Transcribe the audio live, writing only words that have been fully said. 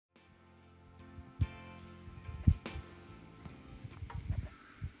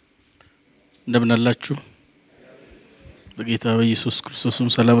እንደምን አላችሁ በጌታ በኢየሱስ ክርስቶስም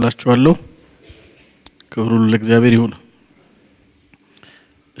ሰላም ላችኋለሁ ክብሩ ለእግዚአብሔር ይሁን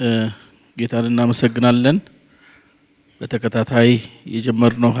ጌታን እናመሰግናለን በተከታታይ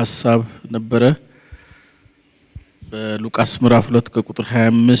የጀመርነው ሐሳብ ነበረ በሉቃስ ምዕራፍ 2 ከቁጥር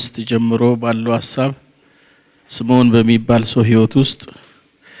 25 ጀምሮ ባለው ሐሳብ ስምዖን በሚባል ሰው ህይወት ውስጥ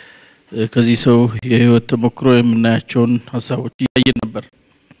ከዚህ ሰው የህይወት ተሞክሮ የምናያቸውን ሐሳቦች ያየን ነበር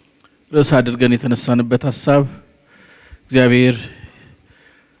ርዕስ አድርገን የተነሳንበት ሐሳብ እግዚአብሔር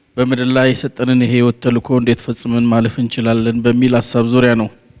በመድር ላይ የሠጠንን የህይወት ተልእኮ እንዴት ፈጽመን ማለፍ እንችላለን በሚል ሐሳብ ዙሪያ ነው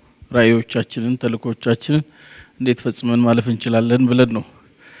ራእዮቻችንን ተልእኮቻችንን እንዴት ፈጽመን ማለፍ እንችላለን ብለን ነው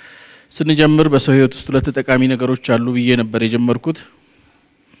ስንጀምር በሰው ህይወት ውስጥ ሁለት ጠቃሚ ነገሮች አሉ ብዬ ነበር የጀመርኩት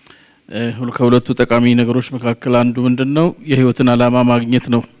ከሁለቱ ጠቃሚ ነገሮች መካከል አንዱ ምንድነው የህይወትን ዓላማ ማግኘት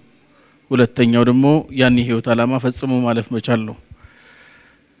ነው ሁለተኛው ደግሞ ያን የህይወት ዓላማ ፈጽሞ ማለፍ መቻል ነው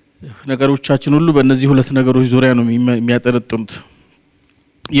ነገሮቻችን ሁሉ በእነዚህ ሁለት ነገሮች ዙሪያ ነው የሚያጠነጥኑት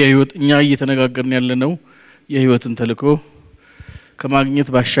የህይወት እኛ እየተነጋገርን ያለነው የህይወትን ተልእኮ ከማግኘት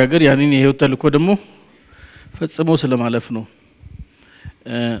ባሻገር ያንን የህይወት ተልእኮ ደግሞ ፈጽሞ ስለማለፍ ነው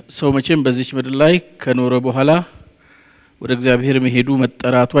ሰው መቼም በዚች ምድር ላይ ከኖረ በኋላ ወደ እግዚአብሔር መሄዱ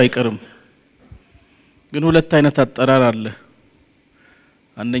መጠራቱ አይቀርም ግን ሁለት አይነት አጠራር አለ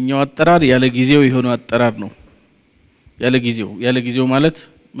አንደኛው አጠራር ያለ ጊዜው የሆነ አጠራር ነው ያለ ጊዜው ማለት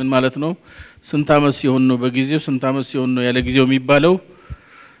ምን ማለት ነው ስንት አመት ሲሆን ነው በጊዜው ስንት አመት ሲሆን ነው ያለ ጊዜው የሚባለው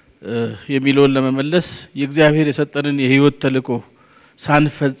የሚለውን ለመመለስ የእግዚአብሔር የሠጠንን የህይወት ተልእኮ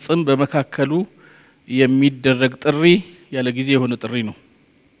ሳንፈጽም በመካከሉ የሚደረግ ጥሪ ያለ ጊዜ የሆነ ጥሪ ነው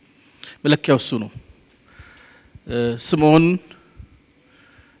መለኪያው እሱ ነው ስምዖን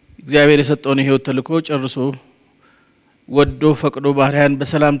እግዚአብሔር የሠጠውን የህይወት ተልእኮ ጨርሶ ወዶ ፈቅዶ ባሪያን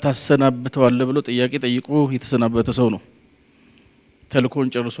በሰላም ታሰናብተዋል ብሎ ጥያቄ ጠይቆ የተሰናበተ ሰው ነው ተልእኮን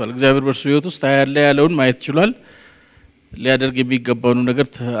ጨርሷል እግዚአብሔር በርሱ ህይወት ውስጥ ያለውን ማየት ይችላል ሊያደርግ የሚገባውን ነገር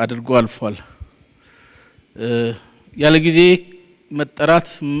አድርጎ አልፏል ያለ ጊዜ መጠራት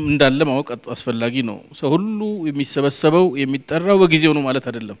እንዳለ ማወቅ አስፈላጊ ነው ሰው ሁሉ የሚሰበሰበው የሚጠራው በጊዜው ነው ማለት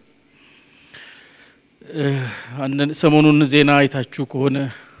አይደለም ሰሞኑን ዜና አይታችሁ ከሆነ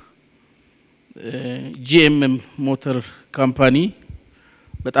ጂኤም ሞተር ካምፓኒ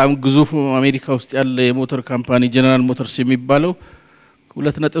በጣም ግዙፍ አሜሪካ ውስጥ ያለ የሞተር ካምፓኒ ጀነራል ሞተርስ የሚባለው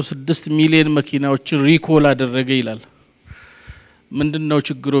 2.6 ሚሊዮን መኪናዎችን ሪኮል አደረገ ይላል ምንድነው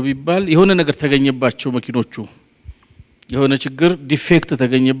ችግሩ ቢባል የሆነ ነገር ተገኘባቸው መኪኖቹ የሆነ ችግር ዲፌክት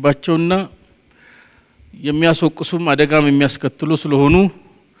ተገኘባቸውና የሚያስወቅሱም አደጋም የሚያስከትሉ ስለሆኑ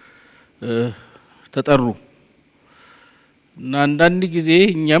ተጠሩ እና አንዳንድ ጊዜ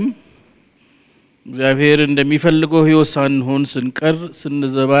እኛም እግዚአብሔር እንደሚፈልገው ህይወት ሳንሆን ስንቀር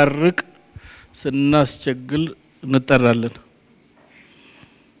ስንዘባርቅ ስናስቸግል እንጠራለን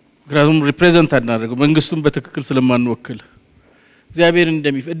ምክንያቱም ሪፕሬዘንት አናደርገው መንግስቱን በትክክል ስለማንወክል እግዚአብሔር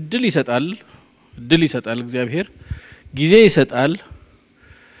እድል ይሰጣል እግዚአብሔር ጊዜ ይሰጣል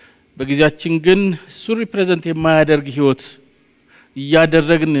በጊዜያችን ግን እሱ ሪፕሬዘንት የማያደርግ ህይወት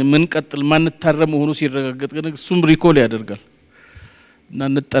እያደረግን ምን ቀጥል ማንታረም ሆኖ ሲረጋገጥ ግን እሱም ሪኮል ያደርጋል እና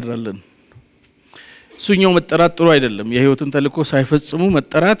እንጠራለን እሱኛው መጠራት ጥሩ አይደለም የህይወትን ተልእኮ ሳይፈጽሙ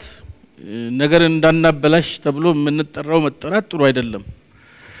መጠራት ነገር እንዳናበላሽ ተብሎ የምንጠራው መጠራት ጥሩ አይደለም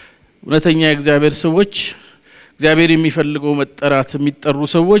እውነተኛ የእግዚአብሔር ሰዎች እግዚአብሔር የሚፈልገው መጠራት የሚጠሩ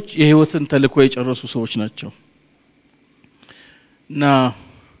ሰዎች የህይወትን ተልእኮ የጨረሱ ሰዎች ናቸው እና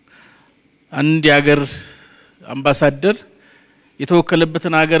አንድ ያገር አምባሳደር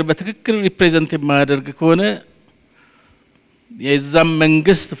የተወከለበትን ሀገር በትክክል ሪፕሬዘንት የማያደርግ ከሆነ የዛም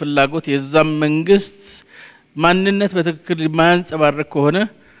መንግስት ፍላጎት የዛም መንግስት ማንነት በትክክል የማያንጸባርቅ ከሆነ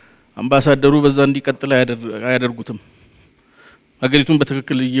አምባሳደሩ በዛ እንዲቀጥል አያደርጉትም ሀገሪቱን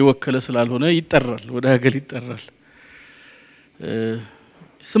በትክክል እየወከለ ስላልሆነ ይጠራል ወደ ሀገር ይጠራል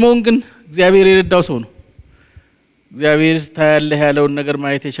ስምዖን ግን እግዚአብሔር የረዳው ሰው ነው እግዚአብሔር ታያለህ ያለውን ነገር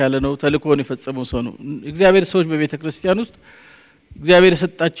ማየት የቻለ ነው ተልእኮን የፈጸመው ሰው ነው እግዚአብሔር ሰዎች በቤተ ክርስቲያን ውስጥ እግዚአብሔር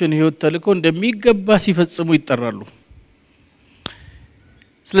የሰጣቸውን ህይወት ተልእኮ እንደሚገባ ሲፈጽሙ ይጠራሉ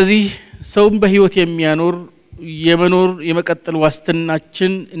ስለዚህ ሰውም በህይወት የሚያኖር የመኖር የመቀጠል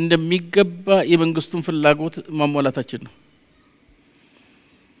ዋስትናችን እንደሚገባ የመንግስቱን ፍላጎት ማሟላታችን ነው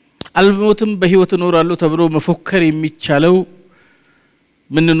አልሞትም በህይወት እኖራለሁ ተብሎ መፎከር የሚቻለው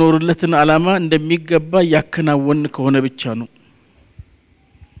ምን ኖርለትን ዓላማ እንደሚገባ ያከናወን ከሆነ ብቻ ነው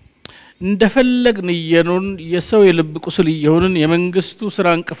እንደፈለግን የኖርን የሰው የልብ ቁስል የሆነን የመንግስቱ ስራ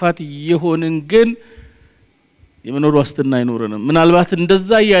እንቅፋት የሆነን ግን የመኖር ዋስትና አይኖርንም ምናልባት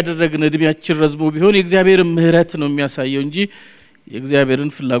እንደዛ ያደረግን እድሜያችን ረዝሞ ቢሆን የእግዚአብሔር ምህረት ነው የሚያሳየው እንጂ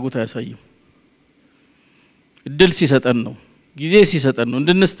የእግዚአብሔርን ፍላጎት አያሳየው እድል ሲሰጠን ነው ጊዜ ሲሰጠን ነው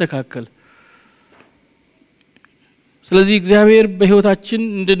እንድንስተካከል ስለዚህ እግዚአብሔር በህይወታችን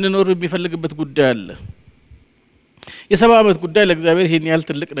እንድንኖር የሚፈልግበት ጉዳይ አለ የ70 ዓመት ጉዳይ ለእግዚአብሔር ይሄን ያህል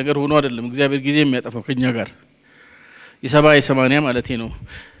ትልቅ ነገር ሆኖ አይደለም እግዚአብሔር ጊዜ የሚያጠፋው ከኛ ጋር የ80 ማለት ነው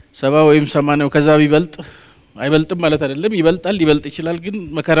 70 ወይም 80 ከዛ ቢበልጥ አይበልጥም ማለት አይደለም ይበልጣል ሊበልጥ ይችላል ግን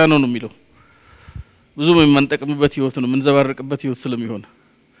መከራ ነው የሚለው ብዙ የምንጠቀምበት ህይወት ነው ምንዘባርቅበት ህይወት ስለሚሆን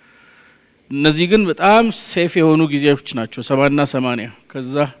እነዚህ ግን በጣም ሴፍ የሆኑ ጊዜዎች ናቸው 70 እና 80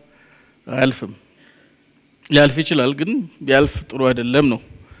 ከዛ አልፍም ሊያልፍ ይችላል ግን ቢያልፍ ጥሩ አይደለም ነው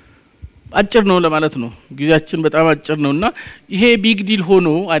አጭር ነው ለማለት ነው ጊዜያችን በጣም አጭር ነውና ይሄ ቢግ ዲል ሆኖ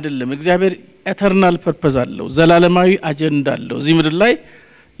አይደለም እግዚአብሔር ኢተርናል ፐርፐዝ አለው ዘላለማዊ አጀንዳ አለው እዚህ ምድር ላይ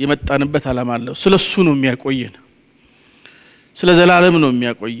የመጣንበት ዓላማ አለው ስለሱ ነው የሚያቆየን ስለ ዘላለም ነው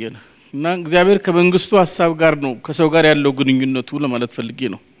የሚያቆየን እና እግዚአብሔር ከመንግስቱ ሐሳብ ጋር ነው ከሰው ጋር ያለው ግንኙነቱ ለማለት ፈልጌ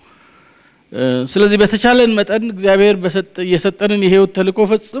ነው ስለዚህ በተቻለን መጠን እግዚአብሔር የሰጠንን የህይወት ተልእኮ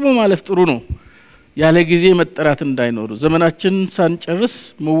ፈጽሞ ማለፍ ጥሩ ነው ያለ ጊዜ መጠራት እንዳይኖር ዘመናችን ሳንጨርስ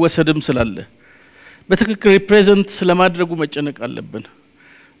መወሰድም ስላለ በትክክል ሪፕሬዘንት ስለማድረጉ መጨነቅ አለብን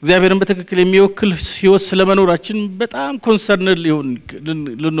እግዚአብሔርን በትክክል የሚወክል ህይወት ስለመኖራችን በጣም ኮንሰርን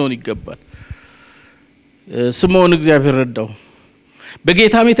ልንሆን ይገባል ስምዖን እግዚአብሔር ረዳው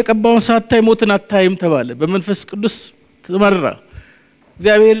በጌታም የተቀባውን ሳታይ ሞትን አታይም ተባለ በመንፈስ ቅዱስ ተመራ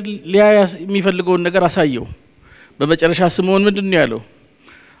እግዚአብሔር ሊያያ የሚፈልገውን ነገር አሳየው በመጨረሻ ስምዖን ምንድነው ያለው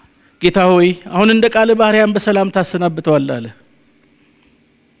ጌታ ሆይ አሁን እንደ ቃል ባሪያን በሰላም ታሰናብተዋለህ አለ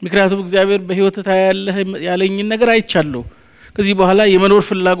ምክንያቱም እግዚአብሔር በህይወት ታያለህ ያለኝ ነገር አይቻለሁ ከዚህ በኋላ የመኖር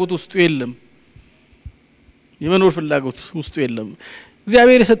ፍላጎት ውስጡ የለም የመኖር ፍላጎት ውስጡ የለም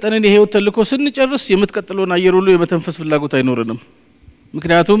እግዚአብሔር የሰጠንን የህይወት ተልእኮ ስንጨርስ የምትቀጥለውን አየር ሁሉ የመተንፈስ ፍላጎት አይኖርንም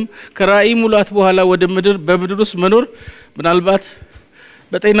ምክንያቱም ከራእይ ሙላት በኋላ ወደ ምድር በምድር ውስጥ መኖር ምናልባት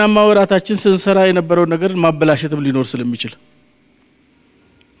በጤናማ ወራታችን ስንሰራ የነበረው ነገር ማበላሸትም ሊኖር ስለሚችል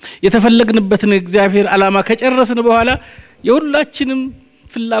የተፈለግንበትን እግዚአብሔር ዓላማ ከጨረስን በኋላ የሁላችንም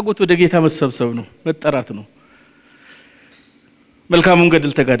ፍላጎት ወደ ጌታ መሰብሰብ ነው መጠራት ነው መልካሙን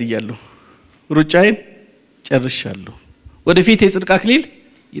ገድል ተጋድያለሁ ሩጫዬን ጨርሻለሁ ወደፊት የጽድቅ አክሊል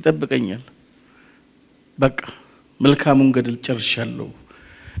ይጠብቀኛል በቃ መልካሙን ገድል ጨርሻለሁ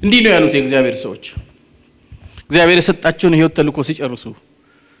እንዲህ ነው ያሉት የእግዚአብሔር ሰዎች እግዚአብሔር የሰጣቸውን ህይወት ተልእኮ ሲጨርሱ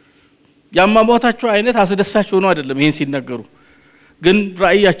ያማሞታቸው አይነት አስደሳች ሆኖ አይደለም ይሄን ሲናገሩ ግን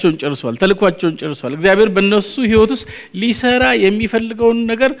ራእያቸውን ጨርሷል ተልእኳቸውን ጨርሷል እግዚአብሔር በእነሱ ህይወት ውስጥ ሊሰራ የሚፈልገውን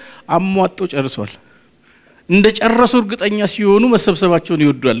ነገር አሟጦ ጨርሷል እንደ ጨረሱ እርግጠኛ ሲሆኑ መሰብሰባቸውን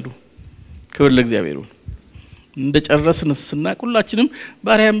ይወዳሉ ክብር ለእግዚአብሔር ይሁን እንደ ጨረስን ስናቁላችንም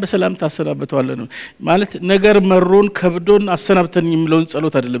ባሪያን በሰላም ታሰናብተዋለህ ማለት ነገር መሮን ከብዶን አሰናብተን የሚለውን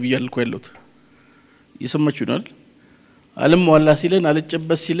ጸሎት አይደለም ይያልኩ ያለሁት እየሰማችሁ ነው ዓለም ዋላ ሲለን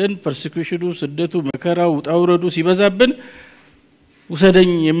አልጨበስ ሲለን ፐርሲኩሽኑ ስደቱ መከራው ጣውረዱ ሲበዛብን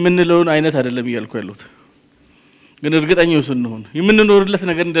ውሰደኝ የምንለውን አይነት አይደለም ይያልኩ ያለሁት ግን እርግጠኛው ስንሆን የምንኖርለት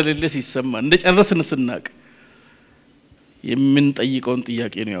ነገር እንደሌለ ሲሰማ እንደ ጨረስን ስናቅ የምንጠይቀውን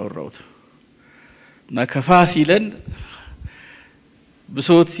ጥያቄ ነው ያወራሁት እና ከፋ ሲለን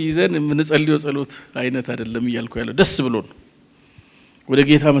ብሶት ሲይዘን የምንጸልየው ጸሎት አይነት አይደለም ይያልኩ ያለው ደስ ብሎን ወደ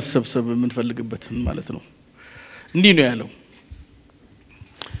ጌታ መሰብሰብ የምንፈልግበትን ማለት ነው እንዲህ ነው ያለው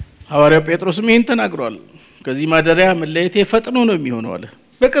ሐዋርያው ጴጥሮስም ይሄን ተናግሯል ከዚህ ማደሪያ መለየቴ ፈጥኖ ነው የሚሆነው አለ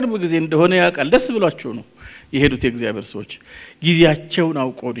በቅርብ ጊዜ እንደሆነ ያውቃል ደስ ብሏቸው ነው የሄዱት የእግዚአብሔር ሰዎች ጊዜያቸውን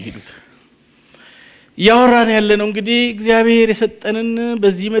አውቀው ነው የሄዱት ያወራን ያለነው እንግዲህ እግዚአብሔር የሰጠንን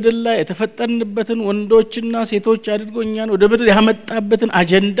በዚህ ምድር ላይ የተፈጠርንበትን ወንዶችና ሴቶች አድርጎኛን ወደ ምድር ያመጣበትን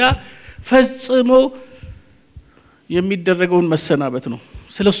አጀንዳ ፈጽሞ የሚደረገውን መሰናበት ነው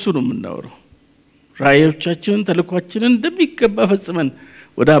ስለሱ ነው የምናወራው ራእዮቻችንን ተልኳችንን እንደሚገባ ፈጽመን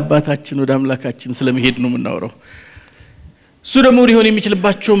ወደ አባታችን ወደ አምላካችን ስለመሄድ ነው የምናወራው እሱ ደግሞ ሊሆን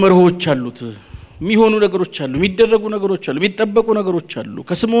የሚችልባቸው መርሆች አሉት የሚሆኑ ነገሮች አሉ የሚደረጉ ነገሮች አሉ የሚጠበቁ ነገሮች አሉ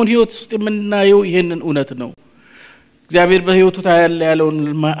ከስምዖን ህይወት ውስጥ የምናየው ይሄንን እውነት ነው እግዚአብሔር በህይወቱ ታያለ ያለውን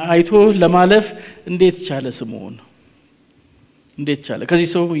አይቶ ለማለፍ እንዴት ቻለ ስምዖን እንዴት ቻለ ከዚህ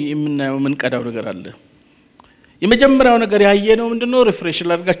ሰው የምናየው ምን ቀዳው ነገር አለ የመጀመሪያው ነገር ያየነው ምንድነው ሪፍሬሽ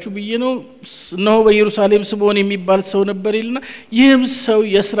ላድርጋችሁ ብዬ ነው ነው በኢየሩሳሌም ስምዖን የሚባል ሰው ነበር ይልና ይህም ሰው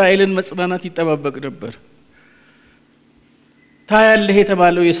የእስራኤልን መጽናናት ይጠባበቅ ነበር ታያለህ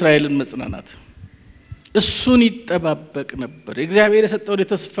የተባለው የእስራኤልን መጽናናት እሱን ይጠባበቅ ነበር እግዚአብሔር የሰጠው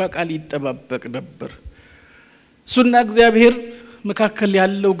የተስፋ ቃል ይጠባበቅ ነበር እሱና እግዚአብሔር መካከል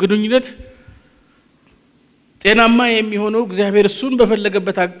ያለው ግንኙነት ጤናማ የሚሆነው እግዚአብሔር እሱን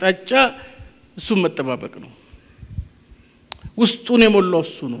በፈለገበት አቅጣጫ እሱን መጠባበቅ ነው ውስጡን የሞላው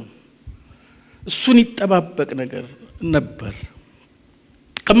እሱ ነው እሱን ይጠባበቅ ነገር ነበር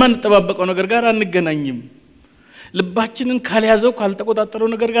ከማን ተጠባበቀው ነገር ጋር አንገናኝም ልባችንን ካልያዘው ካልተቆጣጠረው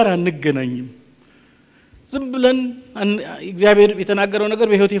ነገር ጋር አንገናኝም ዝም ብለን እግዚአብሔር የተናገረው ነገር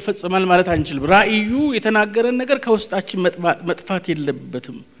በህይወት ይፈጸማል ማለት አንችልም ራእዩ የተናገረን ነገር ከውስጣችን መጥፋት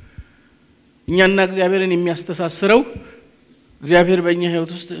የለበትም እኛና እግዚአብሔርን የሚያስተሳስረው እግዚአብሔር በእኛ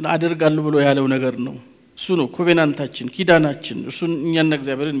ህይወት ውስጥ አደርጋለሁ ብሎ ያለው ነገር ነው እሱ ነው ኮቬናንታችን ኪዳናችን እሱን እኛና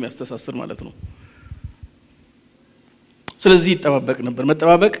እግዚአብሔርን የሚያስተሳስር ማለት ነው ስለዚህ ይተባበቅ ነበር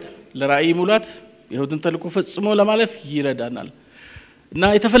መተባበቅ ለራእይ ሙላት የህይወትን ተልኮ ፈጽሞ ለማለፍ ይረዳናል እና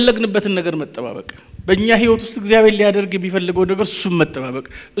የተፈለግንበትን ነገር መተባበቅ በእኛ ህይወት ውስጥ እግዚአብሔር ሊያደርግ የሚፈልገው ነገር እሱም መተባበቅ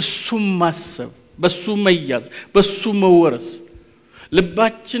እሱም ማሰብ በሱ መያዝ በሱ መወረስ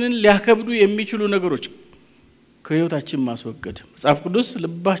ልባችንን ሊያከብዱ የሚችሉ ነገሮች ከህይወታችን ማስወገድ መጽሐፍ ቅዱስ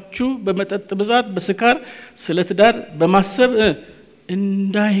ልባችሁ በመጠጥ ብዛት በስካር ስለትዳር በማሰብ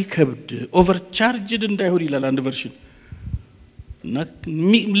እንዳይከብድ ኦቨርቻርጅድ እንዳይሆን ይላል አንድ ቨርሽን እና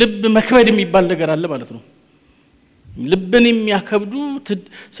ልብ መክበድ የሚባል ነገር አለ ማለት ነው ልብን የሚያከብዱ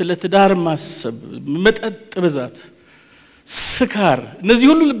ስለትዳር ማሰብ መጠጥ ብዛት ስካር እነዚህ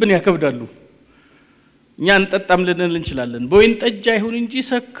ሁሉ ልብን ያከብዳሉ እኛ እንጠጣም ልንል እንችላለን በወይን ጠጅ አይሁን እንጂ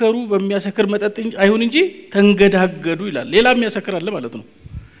ሰከሩ በሚያሰክር መጠጥ አይሁን እንጂ ተንገዳገዱ ይላል ሌላም ያሰክራል ማለት ነው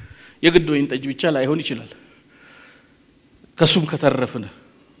የግድ ወይን ጠጅ ብቻ ላይሆን ይችላል ከሱም ከተረፈነ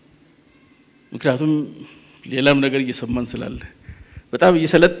ምክንያቱም ሌላም ነገር እየሰማን ስላለ በጣም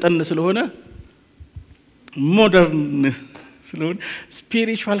እየሰለጠን ስለሆነ ሞደርን ስለሆነ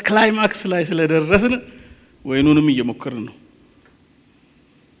ስፒሪቹዋል ክላይማክስ ላይ ስለደረስን ወይኑንም እየሞከርን ነው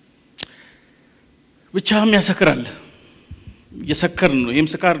ብቻም ያሰክራል እየሰከርን ነው ይሄም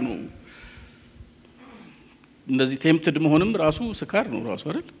ስካር ነው እንደዚህ ቴምፕትድ መሆንም ራሱ ስካር ነው ራሱ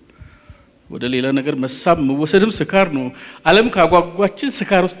አይደል ወደ ሌላ ነገር መሳብ መወሰድም ስካር ነው ዓለም ካጓጓችን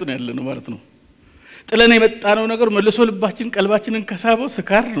ስካር ውስጥ ነው ያለነው ማለት ነው ጥለን የመጣነው ነገር መልሶ ልባችን ቀልባችንን ከሳበው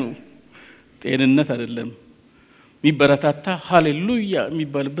ስካር ነው ጤንነት አይደለም ሚበረታታ ሃሌሉያ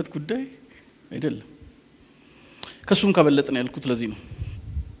የሚባልበት ጉዳይ አይደለም ከሱም ከበለጠን ያልኩት ለዚህ ነው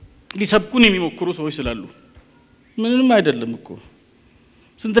ሊሰብኩን የሚሞክሩ ሰዎች ስላሉ ምንንም አይደለም እኮ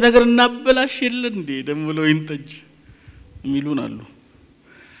ስንት ነገር እናበላሽ የለ እንዴ ደም ብለው ይንጠጅ የሚሉን አሉ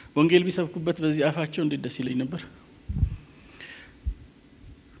ወንጌል ቢሰብኩበት በዚህ አፋቸው እንዴት ደስ ይለኝ ነበር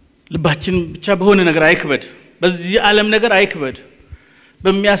ልባችን ብቻ በሆነ ነገር አይክበድ በዚህ ዓለም ነገር አይክበድ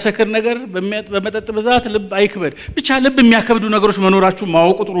በሚያሰክር ነገር በመጠጥ ብዛት ልብ አይክበድ ብቻ ልብ የሚያከብዱ ነገሮች መኖራቸው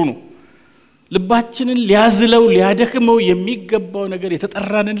ማወቁ ጥሩ ነው ልባችንን ሊያዝለው ሊያደክመው የሚገባው ነገር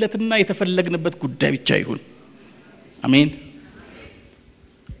የተጠራንለትና የተፈለግንበት ጉዳይ ብቻ ይሁን አሜን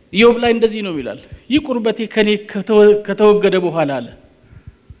ኢዮብ ላይ እንደዚህ ነው ይላል ይቁርበቴ ከኔ ከተወገደ በኋላ አለ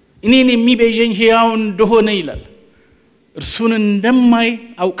እኔን የሚቤዠኝ ሕያው እንደሆነ ይላል እርሱን እንደማይ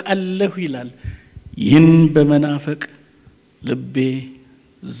አውቃለሁ ይላል ይህን በመናፈቅ ልቤ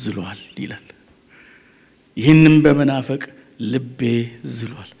ዝሏል ይላል ይህንን በመናፈቅ ልቤ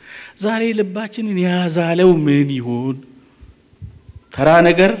ዝሏል ዛሬ ልባችንን ያዛለው ምን ይሆን ተራ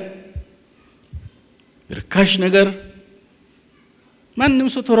ነገር ርካሽ ነገር ማንንም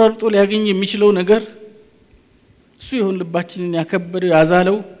ሰው ተራርጦ ሊያገኝ የሚችለው ነገር እሱ ይሁን ልባችንን ያከበደው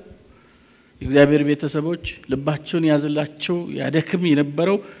ያዛለው እግዚአብሔር ቤተሰቦች ልባቸውን ያዝላቸው ያደክም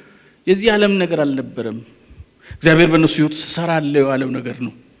የነበረው የዚህ ዓለም ነገር አልነበረም እግዚአብሔር በእነሱ ህይወት ሰራለው ያለው ነገር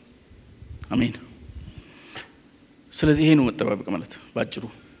ነው አሜን ስለዚህ ይሄ ነው መጠባበቅ ማለት ባጭሩ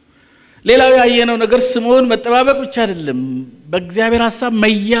ሌላው ያየነው ነገር ስምዖን መጠባበቅ ብቻ አይደለም በእግዚአብሔር ሐሳብ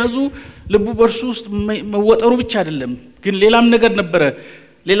መያዙ ልቡ በርሱ ውስጥ መወጠሩ ብቻ አይደለም ግን ሌላም ነገር ነበረ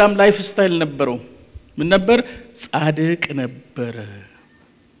ሌላም ላይፍ ስታይል ነበረው ምን ነበር ጻድቅ ነበር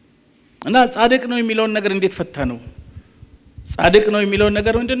እና ጻድቅ ነው የሚለውን ነገር እንዴት ፈታ ነው ጻድቅ ነው የሚለውን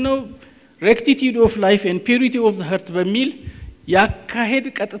ነገር ምንድነው rectitude of life and purity of the heart በሚል ያካሄድ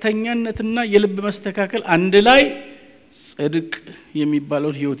ቀጥተኛነትና የልብ መስተካከል አንድ ላይ ጽድቅ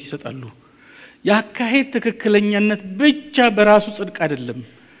የሚባለው ህይወት ይሰጣሉ ያካሄድ ትክክለኛነት ብቻ በራሱ ጽድቅ አይደለም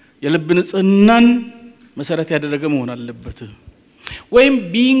የልብ ንጽህናን መሰረት ያደረገ መሆን አለበት ወይም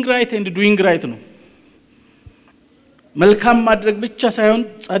being right and doing right ነው መልካም ማድረግ ብቻ ሳይሆን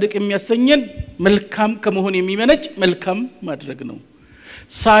ጻድቅ የሚያሰኘን መልካም ከመሆን የሚመነጭ መልካም ማድረግ ነው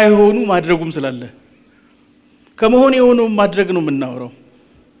ሳይሆኑ ማድረጉም ስላለ ከመሆን የሆነው ማድረግ ነው የምናወራው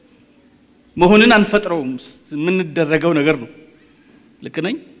መሆንን አንፈጥረውም ምን እንደረገው ነገር ነው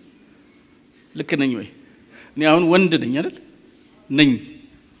ልክ ነኝ ወይ እኔ አሁን ወንድ ነኝ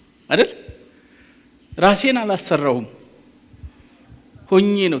አይደል ራሴን አላሰራውም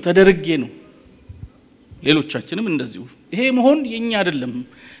ሆኜ ነው ተደርጌ ነው ሌሎቻችንም እንደዚሁ ይሄ መሆን የኛ አይደለም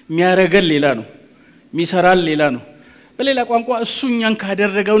የሚያረጋል ሌላ ነው የሚሰራል ሌላ ነው በሌላ ቋንቋ እሱኛን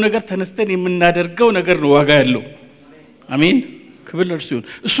ካደረገው ነገር ተነስተን የምናደርገው ነገር ነው ዋጋ ያለው አሜን ክብር ለእርሱ ይሁን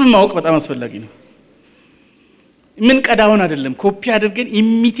እሱን ማወቅ በጣም አስፈላጊ ነው ምን ቀዳውን አይደለም ኮፒ አድርገን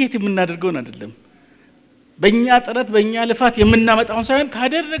ኢሚቴት የምናደርገውን አይደለም በእኛ ጥረት በእኛ ልፋት የምናመጣውን ሳይሆን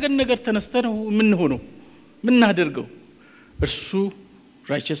ካደረገን ነገር ተነስተን ምን ሆኖ ምን እናደርገው እርሱ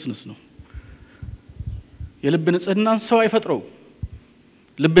righteousness ነው የልብ ንጽህናን ሰው አይፈጥረው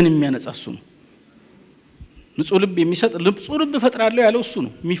ልብን የሚያነጻ እሱ ነው ንጹህ ልብ የሚሰጥ ንጹህ ልብ ፈጥራለሁ ያለው እሱ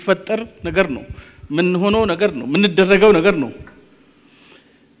ነው የሚፈጠር ነገር ነው ምን ሆኖ ነገር ነው ምን ደረገው ነገር ነው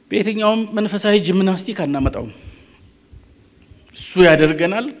በየትኛውም መንፈሳዊ ጂምናስቲክ አናመጣው እሱ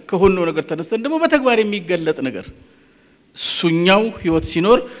ያደርገናል ከሆነው ነገር ተነስተን ደግሞ በተግባር የሚገለጥ ነገር እሱኛው ህይወት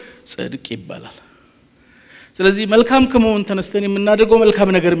ሲኖር ጽድቅ ይባላል ስለዚህ መልካም ከመሆን ተነስተን የምናደርገው መልካም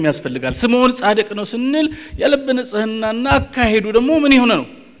ነገር የሚያስፈልጋል ስምዖን ጻድቅ ነው ስንል የልብ ንጽህናና አካሄዱ ደግሞ ምን ይሆነ ነው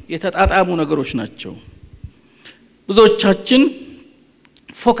የተጣጣሙ ነገሮች ናቸው ብዙዎቻችን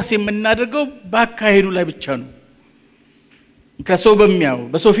ፎከስ የምናደርገው በአካሄዱ ላይ ብቻ ነው ከሰው በሚያው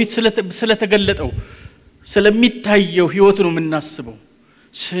በሰው ፊት ስለተገለጠው ስለሚታየው ህይወት ነው የምናስበው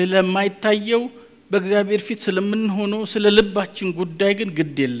ስለማይታየው በእግዚአብሔር ፊት ስለምንሆነው ስለ ልባችን ጉዳይ ግን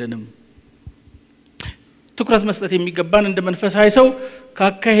ግድ የለንም ትኩረት መስጠት የሚገባን እንደ መንፈሳዊ ሰው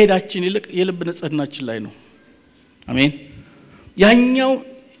ካካሄዳችን ይልቅ የልብ ንጽህናችን ላይ ነው አሜን ያኛው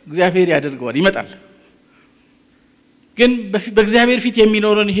እግዚአብሔር ያደርገዋል ይመጣል ግን በእግዚአብሔር ፊት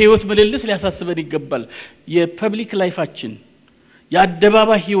የሚኖረን ህይወት ምልልስ ሊያሳስበን ይገባል የፐብሊክ ላይፋችን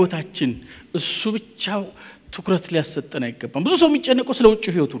የአደባባይ ህይወታችን እሱ ብቻው ትኩረት ሊያሰጠን አይገባም ብዙ ሰው የሚጨነቀው ስለ ውጭ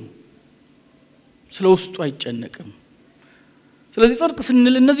ህይወቱ ነው ስለ ውስጡ አይጨነቅም ስለዚህ ጽድቅ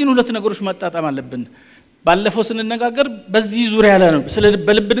ስንል እነዚህን ሁለት ነገሮች ማጣጣም አለብን ባለፈው ስንነጋገር በዚህ ዙሪያ ላይ ነው ስለ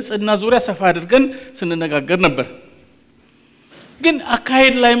በልብ ንጽህና ዙሪያ ሰፋ አድርገን ስንነጋገር ነበር ግን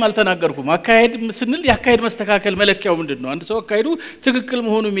አካሄድ ላይ ማልተናገርኩም አካሄድ ስንል ያካሄድ መስተካከል መለኪያው ምንድነው አንድ ሰው አካሄዱ ትክክል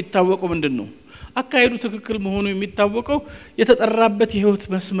መሆኑ የሚታወቀው ምንድነው አካሄዱ ትክክል መሆኑ የሚታወቀው የተጠራበት የህይወት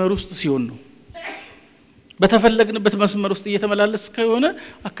መስመር ውስጥ ሲሆን ነው በተፈለግንበት መስመር ውስጥ እየተመላለስ ከሆነ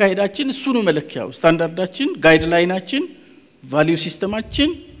አካሄዳችን እሱ ነው መለኪያው ስታንዳርዳችን ጋይድላይናችን ቫልዩ ሲስተማችን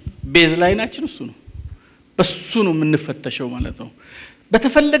ቤዝላይናችን እሱ ነው በሱ ነው የምንፈተሸው ማለት ነው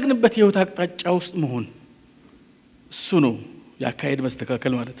በተፈለግንበት የህይወት አቅጣጫ ውስጥ መሆን እሱ ነው ያካሄድ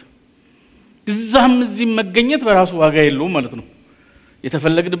መስተካከል ማለት ነው እዛም እዚህም መገኘት በራሱ ዋጋ የለውም ማለት ነው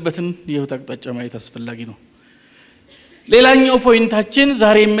የተፈለግንበትን የህይወት አቅጣጫ ማየት አስፈላጊ ነው ሌላኛው ፖይንታችን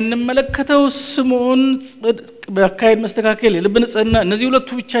ዛሬ የምንመለከተው ስምዖን በአካሄድ መስተካከል የልብ ንጽህና እነዚህ ሁለቱ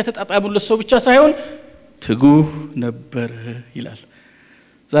ብቻ የተጣጣሙለት ሰው ብቻ ሳይሆን ትጉህ ነበር ይላል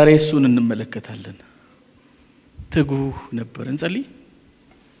ዛሬ እሱን እንመለከታለን ትጉህ ነበር እንጸልይ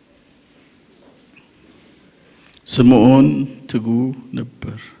ስምዖን ትጉህ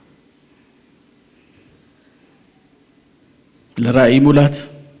ነበር ለራእይ ሙላት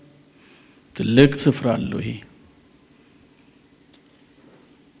ትልቅ ስፍራ አለው ይሄ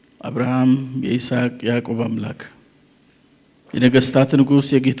አብርሃም የይስሐቅ ያዕቆብ አምላክ የነገስታት ንጉስ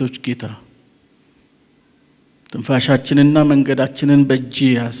የጌቶች ጌታ ትንፋሻችንና መንገዳችንን በእጅ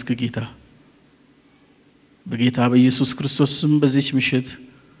ያስክ ጌታ በጌታ በኢየሱስ ክርስቶስ ስም በዚህ ምሽት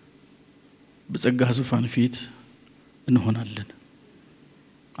በጸጋ ዙፋን ፊት እንሆናለን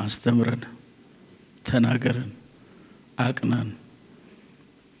አስተምረን ተናገረን አቅናን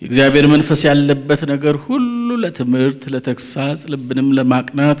የእግዚአብሔር መንፈስ ያለበት ነገር ሁሉ ለትምህርት ለተግሳጽ ልብንም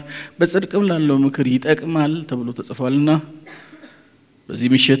ለማቅናት በጽድቅም ላለው ምክር ይጠቅማል ተብሎ ተጽፏልና በዚህ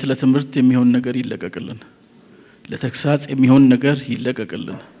ምሽት ለትምህርት የሚሆን ነገር ይለቀቅልን ለተግሳጽ የሚሆን ነገር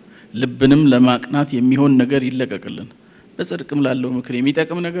ይለቀቅልን ልብንም ለማቅናት የሚሆን ነገር ይለቀቅልን በጽድቅም ላለው ምክር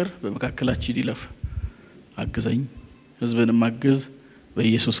የሚጠቅም ነገር በመካከላችን ይለፍ አግዘኝ ህዝብንም አግዝ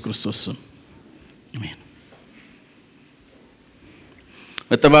በኢየሱስ ክርስቶስ ስም አሜን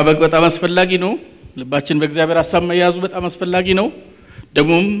መተባበቅ በጣም አስፈላጊ ነው ልባችን በእግዚአብሔር ሐሳብ መያዙ በጣም አስፈላጊ ነው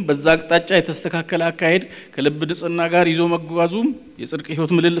ደሞም በዛ አቅጣጫ የተስተካከለ አካሄድ ከልብ ንጽህና ጋር ይዞ መጓዙም የጽድቅ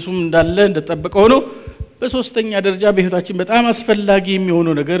ህይወት ምልልሱም እንዳለ እንደተጠበቀው ነው በሶስተኛ ደረጃ በህይወታችን በጣም አስፈላጊ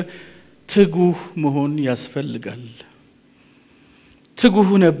የሚሆነው ነገር ትጉህ መሆን ያስፈልጋል ትጉህ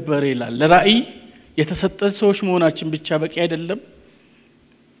ነበር ይላል ለራእይ የተሰጠን ሰዎች መሆናችን ብቻ በቂ አይደለም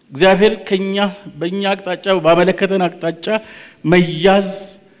እግዚአብሔር ከኛ በእኛ አቅጣጫ ባመለከተን አቅጣጫ መያዝ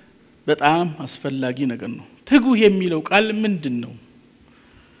በጣም አስፈላጊ ነገር ነው ትጉህ የሚለው ቃል ምንድነው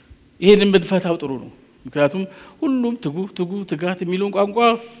ይሄንን ብንፈታው ጥሩ ነው ምክንያቱም ሁሉም ትጉህ ትጋት የሚለው ቋንቋ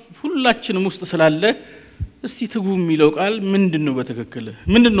ሁላችንም ውስጥ ስላለ እስቲ ትጉህ የሚለው ቃል ምንድነው በትክክል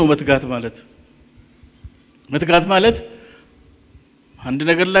ምንድነው መትጋት ማለት አንድ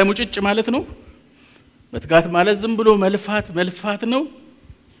ነገር ላይ ሙጭጭ ማለት ነው መትጋት ማለት ዝም ብሎ መልፋት ነው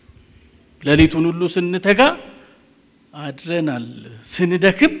ለሊቱን ሁሉ ስንተጋ አድረናል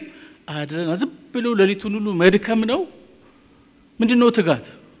ስንደክም አድረናል ዝም ብሎ ለሊቱን ሁሉ መድከም ነው ምንድነው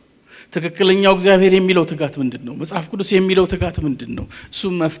ትክክለኛው እግዚአብሔር የሚለው ትጋት ምንድነው መጽሐፍ ቅዱስ የሚለው ትጋት ምንድነው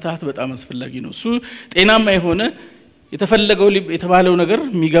እሱ መፍታት በጣም አስፈላጊ ነው እሱ ጤናማ የሆነ የተፈለገው የተባለው ነገር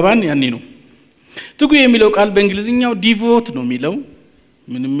የሚገባን ያኔ ነው ትጉ የሚለው ቃል በእንግሊዝኛው ዲቮት ነው የሚለው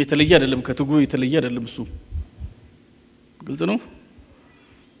ምንም የተለየ አይደለም ከትጉ የተለየ አይደለም እሱ ግልጽ ነው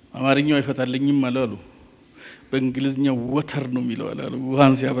አማርኛው አይፈታልኝም አላሉ በእንግሊዝኛው ወተር ነው የሚለው አላሉ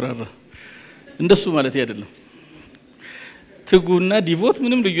ውሃን ሲያብራራ እንደሱ ማለት አይደለም ትጉና ዲቮት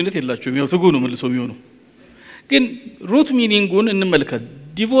ምንም ልዩነት የላቸውም ያው ትጉ ነው መልሶ የሚሆነው ግን ሩት ሚኒንጉን እንመልከት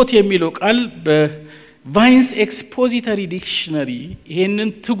ዲቮት የሚለው ቃል በቫይንስ ኤክስፖዚተሪ ዲክሽነሪ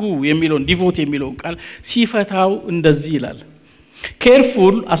ይሄንን ትጉ የሚለውን ዲቮት የሚለውን ቃል ሲፈታው እንደዚህ ይላል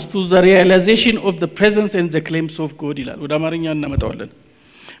careful as to the realization of the presence and the claims of God ይላል ወደ አማርኛ እናመጣዋለን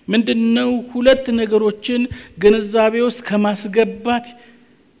ምንድነው ሁለት ነገሮችን ግንዛቤ ውስጥ ከማስገባት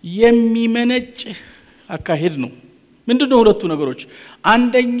የሚመነጭ አካሄድ ነው ምንድነው ሁለቱ ነገሮች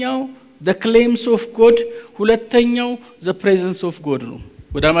አንደኛው the claims of God ሁለተኛው the presence of God ነው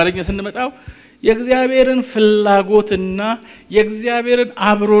ወደ አማርኛ ስንመጣው የእግዚአብሔርን ፍላጎትና የእግዚአብሔርን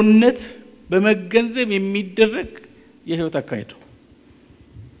አብሮነት በመገንዘብ የሚደረግ የህይወት አካሄድ ነው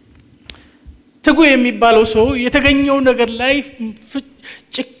ትጉ የሚባለው ሰው የተገኘው ነገር ላይ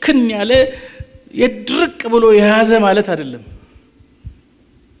ጭክን ያለ የድርቅ ብሎ የያዘ ማለት አይደለም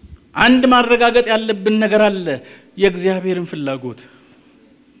አንድ ማረጋገጥ ያለብን ነገር አለ የእግዚአብሔርን ፍላጎት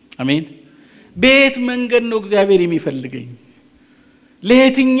አሜን ቤት መንገድ ነው እግዚአብሔር የሚፈልገኝ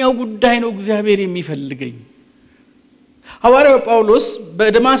ለየትኛው ጉዳይ ነው እግዚአብሔር የሚፈልገኝ ሐዋርያው ጳውሎስ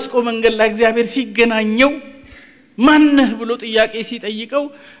በደማስቆ መንገድ ላይ እግዚአብሔር ሲገናኘው ማንህ ብሎ ጥያቄ ሲጠይቀው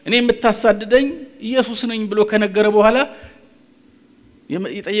እኔ የምታሳድደኝ ኢየሱስ ነኝ ብሎ ከነገረ በኋላ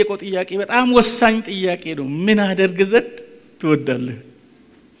የጠየቀው ጥያቄ በጣም ወሳኝ ጥያቄ ነው ምን አደርግ ዘንድ ትወዳለህ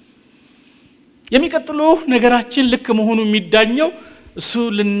የሚቀጥለው ነገራችን ልክ መሆኑ የሚዳኘው እሱ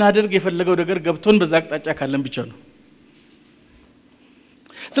ልናደርግ የፈለገው ነገር ገብቶን በዛ አቅጣጫ ካለን ብቻ ነው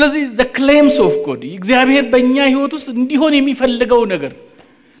ስለዚህ the claims of God እግዚአብሔር በእኛ ህይወት ውስጥ እንዲሆን የሚፈልገው ነገር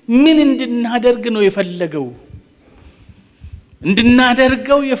ምን እንድናደርግ ነው የፈለገው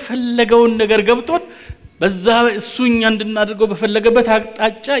እንድናደርገው የፈለገውን ነገር ገብቶን በዛ እሱኛ እንድናደርገው በፈለገበት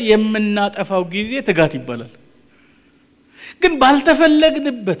አቅጣጫ የምናጠፋው ጊዜ ትጋት ይባላል ግን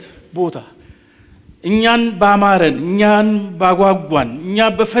ባልተፈለግንበት ቦታ እኛን ባማረን እኛን ባጓጓን እኛ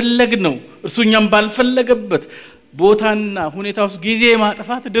በፈለግነው እርሱኛም ባልፈለገበት ቦታና ሁኔታ ውስጥ ጊዜ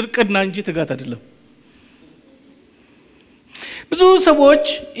ማጥፋት ድርቅና እንጂ ትጋት አይደለም ብዙ ሰዎች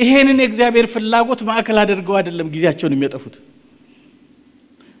ይሄንን የእግዚአብሔር ፍላጎት ማዕከል አድርገው አይደለም ጊዜያቸውን የሚያጠፉት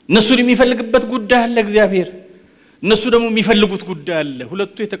እነሱ የሚፈልግበት ጉዳይ አለ እግዚአብሔር እነሱ ደግሞ የሚፈልጉት ጉዳይ አለ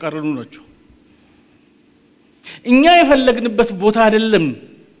ሁለቱ የተቃረኑ ናቸው እኛ የፈለግንበት ቦታ አይደለም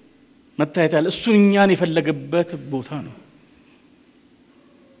መታየት ያለ እሱ እኛን የፈለገበት ቦታ ነው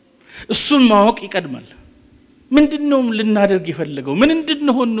እሱን ማወቅ ይቀድማል ምንድነው ልናደርግ ይፈልገው ምን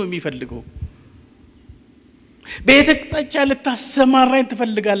እንድንሆን ነው የሚፈልገው በየተቅጣጫ ልታሰማራኝ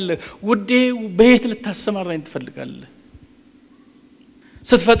ትፈልጋለህ ውዴ በየት ልታሰማራኝ ትፈልጋለህ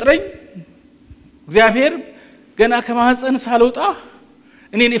ስትፈጥረኝ እግዚአብሔር ገና ከማህፀን ሳልወጣ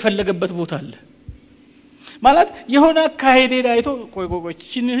እኔን የፈለገበት ቦታ አለ ማለት የሆነ ካሄደ አይቶ ቆይ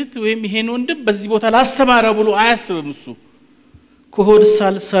ቺንህት ወይም ይሄን ወንድም በዚህ ቦታ ላሰማራ ብሎ አያስብም እሱ ከሆድ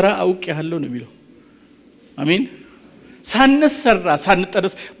ሳልሰራ አውቅ ያለው ነው የሚለው አሜን ሳንሰራ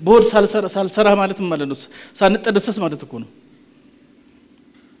ሳንጠደስ በሆድ ሳልሰራ ማለት ነው ሳንጠደሰስ ማለት እኮ ነው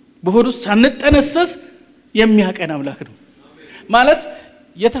በሆድ ሳንጠነሰስ የሚያቀና አምላክ ነው ማለት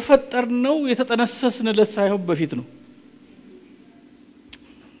የተፈጠርነው የተጠነሰስንለት ሳይሆን በፊት ነው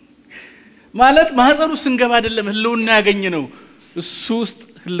ማለት ማህፀኑ ስንገባ አይደለም ህልውና ያገኘነው እሱ ውስጥ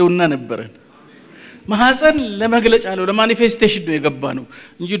ህልውና ነበረን ማህፀን ለመግለጫ ነው ለማኒፌስቴሽን ነው የገባ ነው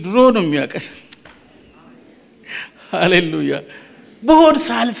እንጂ ድሮ ነው የሚያቀን ሃሌሉያ በሆድ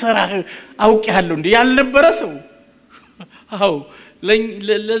ሳልሰራ አውቅ ያለው እንዴ ያልነበረ ሰው አው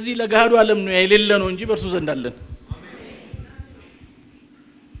ለዚህ ለጋዱ ዓለም ነው የሌለ ነው እንጂ በርሱ ዘንድ አለን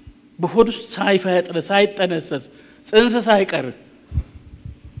በሆድ ውስጥ ሳይፈጥር ሳይጠነሰስ ጽንስ ሳይቀር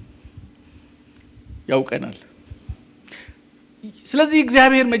ያውቀናል ስለዚህ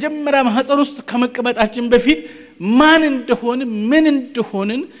እግዚአብሔር መጀመሪያ ማህፀን ውስጥ ከመቀመጣችን በፊት ማን እንደሆነ ምን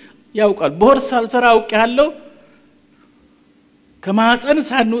እንደሆነን ያውቃል በሆድ ሳልሰራ አውቅ ያለው ከማህፀን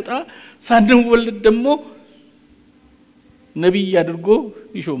ሳንወጣ ሳንወልድ ደግሞ ነብይ አድርጎ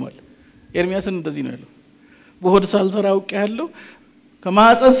ይሾማል ኤርሚያስን እንደዚህ ነው ያለው በሆድ ሳልሰራ አውቅ ያለው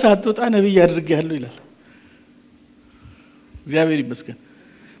ከማህፀን ሳትወጣ ነብይ አድርጌ ያለው ይላል እግዚአብሔር ይመስገን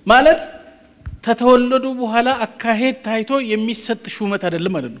ማለት ተተወለዱ በኋላ አካሄድ ታይቶ የሚሰጥ ሹመት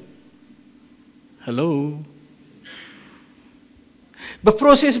አይደለም ማለት ነው ሄሎ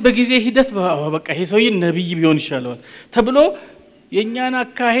በፕሮሰስ በጊዜ ሂደት በቃ ይሄ ሰውዬ ነብይ ቢሆን ይሻላል ተብሎ የኛን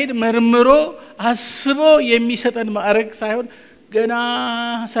አካሄድ መርምሮ አስቦ የሚሰጠን ማዕረግ ሳይሆን ገና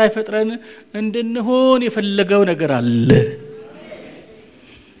ሳይፈጥረን እንድንሆን የፈለገው ነገር አለ።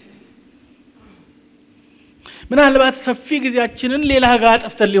 ምናልባት ሰፊ ጊዜያችንን ሌላ ጋር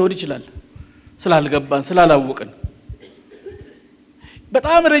አጥፍተን ሊሆን ይችላል ስላልገባን ስላላወቅን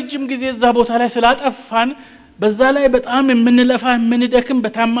በጣም ረጅም ጊዜ እዛ ቦታ ላይ ስላጠፋን በዛ ላይ በጣም የምንለፋ የምንደክም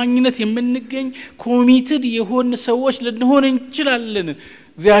በታማኝነት የምንገኝ ኮሚትድ የሆን ሰዎች ልንሆን እንችላለን።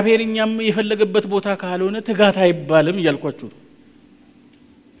 እግዚአብሔር እኛም የፈለገበት ቦታ ካልሆነ ትጋት አይባልም እያልኳችሁ ነው።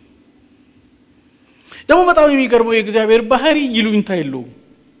 ደግሞ በጣም የሚገርመው የእግዚአብሔር ባህሪ ይሉኝታ የለውም።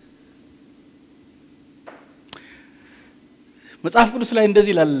 መጽሐፍ ቅዱስ ላይ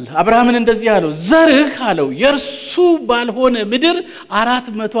እንደዚህ ይላል። አብርሃምን እንደዚህ አለው ዘርህ አለው የርሱ ባልሆነ ምድር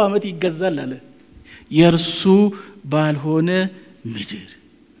 400 ዓመት ይገዛል አለ። የርሱ ባልሆነ ምድር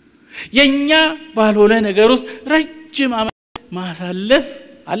የኛ ባልሆነ ነገር ውስጥ ረጅም ዓመት ማሳለፍ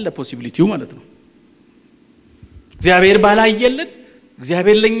አለ ፖሲቢሊቲው ማለት ነው። እግዚአብሔር ባላየልን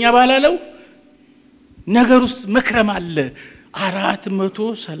እግዚአብሔር ለኛ ባላለው ነገር ውስጥ መክረም አለ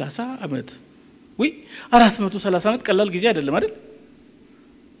 430 ዓመት ወይ 430 ዓመት ቀላል ጊዜ አይደለም አይደል?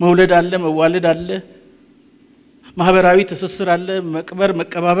 መውለድ አለ መዋለድ አለ ማህበራዊ ትስስር አለ መቅበር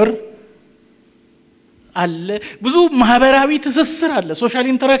መቀባበር አለ ብዙ ማህበራዊ ትስስር አለ ሶሻል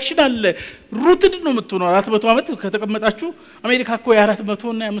ኢንተራክሽን አለ ሩትድ ነው የምትሆነው 400 ዓመት ከተቀመጣችሁ አሜሪካ እኮ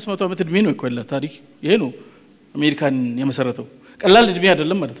የ400 እና የ500 ዓመት እድሜ ነው ይቆያል ታሪክ ይሄ ነው አሜሪካን የመሰረተው ቀላል እድሜ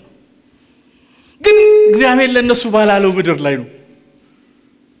አይደለም ማለት ነው። ግን እግዚአብሔር ለነሱ ባላለው ምድር ላይ ነው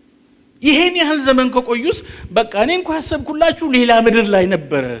ይሄን ያህል ዘመን ከቆዩስ በቃ እኔ እንኳን ያሰብኩላችሁ ሌላ ምድር ላይ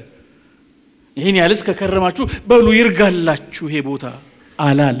ነበር ይሄን ያህልስ ከከረማችሁ በሉ ይርጋላችሁ ይሄ ቦታ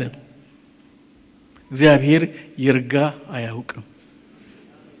አላለም። እግዚአብሔር ይርጋ አያውቅም።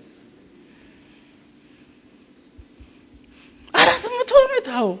 400 ዓመት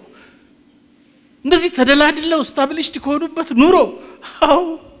አው እንደዚህ ተደላድለው ስታብሊሽድ ከሆኑበት ኑሮ አው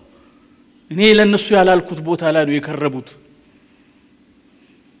እኔ ለነሱ ያላልኩት ቦታ ላይ ነው የከረቡት።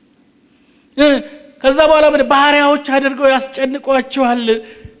 ከዛ በኋላ ባህሪያዎች አድርገው ያስጨንቋቸዋል።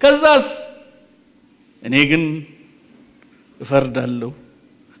 ከዛስ እኔ ግን እፈርዳለሁ።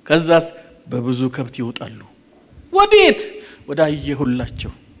 ከዛስ በብዙ ከብት ይወጣሉ። ወዴት?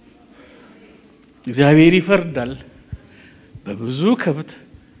 ወዳየሁላቸው። እግዚአብሔር ይፈርዳል። በብዙ ከብት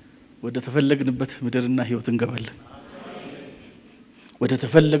ወደ ተፈለግንበት ምድርና ህይወት እንገባለን። ወደ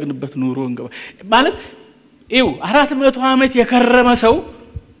ተፈለግንበት ኑሮ እንገባ ማለት ይው 400 ዓመት የከረመ ሰው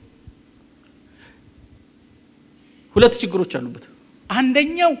ሁለት ችግሮች አሉበት።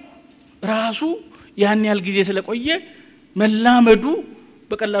 አንደኛው ራሱ ያን ያህል ጊዜ ስለቆየ መላመዱ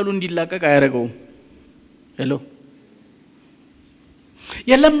በቀላሉ እንዲላቀቅ አያረጋውም። ሄሎ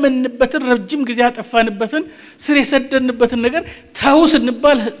የለምንበትን ረጅም ጊዜ አጠፋንበትን ስር የሰደንበትን ነገር ታውስ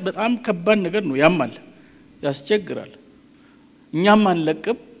እንባል በጣም ከባድ ነገር ነው። ያማል ያስቸግራል። እኛም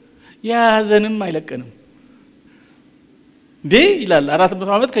አንለቅም ያዘንም አይለቀንም። እንዴ ይላል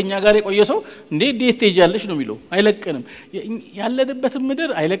 400 ዓመት ከኛ ጋር የቆየ ሰው እንዴ ዴት ትሄጃለሽ ነው የሚለው። አይለቀንም ያለንበትን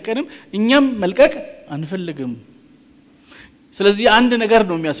ምድር አይለቀንም እኛም መልቀቅ አንፈልግም። ስለዚህ አንድ ነገር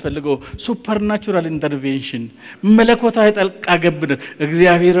ነው የሚያስፈልገው ሱፐርናቹራል ኢንተርቬንሽን መለኮታዊ ጣልቃ ገብነት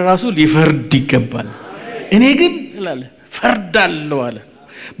እግዚአብሔር ራሱ ሊፈርድ ይገባል። እኔ ግን ይላል ፈርዳለሁ አለ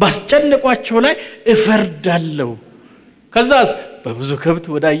ባስጨነቋቸው ላይ እፈርዳለሁ። ከዛስ በብዙ ከብት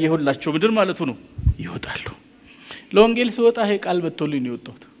ወዳየሁላቸው ምድር ማለቱ ነው ይወጣሉ። ለወንጌል ሲወጣ ይሄ ቃል በተቶልኝ ነው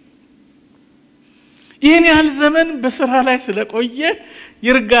የወጣው። ይሄን ያህል ዘመን በስራ ላይ ስለቆየ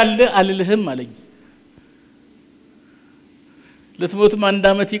ይርጋል አልልህም አለኝ። ለትሞትም 1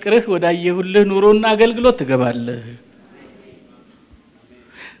 ዓመት ይቅርህ ወዳየሁልህ ኑሮና አገልግሎት ትገባለህ።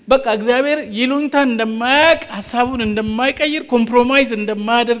 በቃ እግዚአብሔር ይሉኝታ እንደማያቅ ሐሳቡን እንደማይቀይር ኮምፕሮማይዝ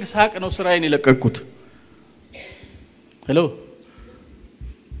እንደማያደርግ ሳቅ ነው ስራዬን የለቀኩት። ሄሎ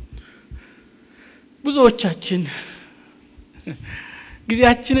ብዙዎቻችን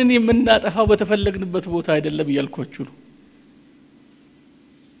ጊዜያችንን የምናጠፋው በተፈለግንበት ቦታ አይደለም እያልኳችሁ ነው።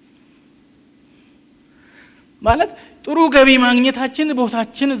 ማለት ጥሩ ገቢ ማግኘታችን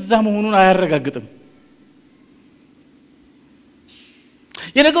ቦታችን እዛ መሆኑን አያረጋግጥም።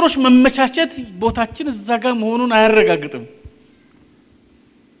 የነገሮች መመቻቸት ቦታችን እዛ ጋር መሆኑን አያረጋግጥም።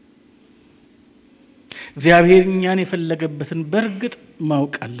 እግዚአብሔር እኛን የፈለገበትን በርግጥ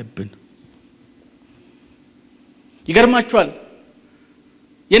ማወቅ አለብን። ይገርማችኋል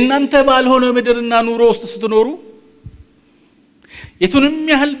የናንተ ባልሆነ ምድርና ኑሮ ውስጥ ስትኖሩ የቱንም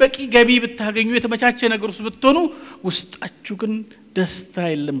ያህል በቂ ገቢ ብታገኙ የተመቻቸ ነገር ውስጥ ብትሆኑ ውስጣችሁ ግን ደስታ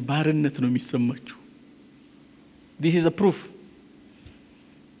የለም ባርነት ነው የሚሰማችሁ። this is a proof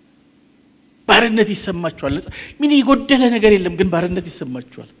ባርነት ይሰማችኋል ምን ይጎደለ ነገር የለም ግን ባርነት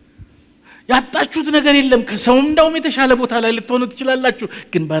ይሰማችኋል ያጣችሁት ነገር የለም ከሰውም እንደውም የተሻለ ቦታ ላይ ልትሆኑ ትችላላችሁ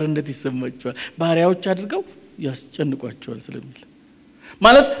ግን ባርነት ይሰማችኋል ባሪያዎች አድርገው ያስጨንቋችኋል ስለሚል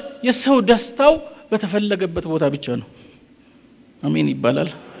ማለት የሰው ደስታው በተፈለገበት ቦታ ብቻ ነው አሜን ይባላል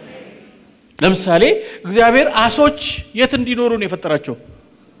ለምሳሌ እግዚአብሔር አሶች የት እንዲኖሩ ነው የፈጠራቸው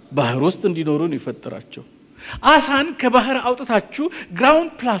ባህር ውስጥ እንዲኖሩ ነው የፈጠራቸው አሳን ከባህር አውጥታችሁ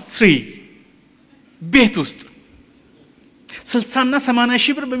ግራውንድ ፕላስ 3 ቤት ውስጥ 60 እና 80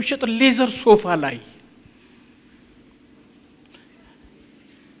 ሺህ ብር በሚሸጥ ሌዘር ሶፋ ላይ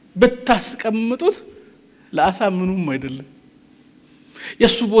በታስቀምጡት ለአሳ ምኑም አይደለም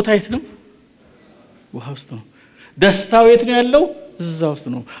የሱ ቦታ የት ነው ውሃ ውስጥ ነው ደስታው የት ነው ያለው እዛ ውስጥ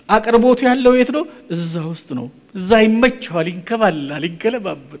ነው አቅርቦቱ ያለው የት ነው እዛ ውስጥ ነው እዛ ይመችዋል ይንከባላል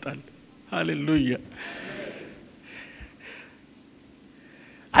ይገለባበጣል ሃሌሉያ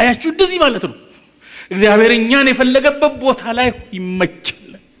አያችሁ እንደዚህ ማለት ነው እግዚአብሔር እኛን የፈለገበት ቦታ ላይ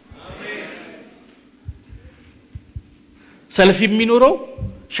ይመቻል አሜን ሰልፍ የሚኖረው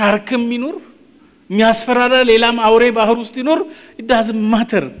ሻርክም ይኖር የሚያስፈራራ ሌላም አውሬ ባህር ውስጥ ይኖር it doesn't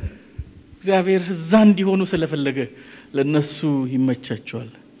matter እግዚአብሔር እዛ እንዲሆኑ ስለፈለገ ለነሱ ይመቻቸዋል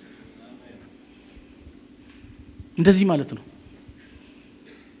እንደዚህ ማለት ነው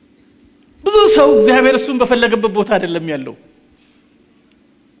ብዙ ሰው እግዚአብሔር እሱን በፈለገበት ቦታ አይደለም ያለው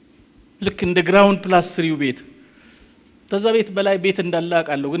ልክ እንደ ግራውንድ ፕላስ 3 ቤት ተዛ ቤት በላይ ቤት እንዳለ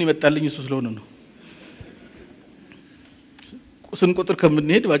አቃለው ግን ይመጣልኝ እሱ ስለሆነ ነው ቁስን ቁጥር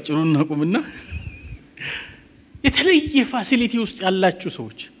ከምንሄድ ባጭሩን እናቁምና የተለየ ፋሲሊቲ ውስጥ ያላችሁ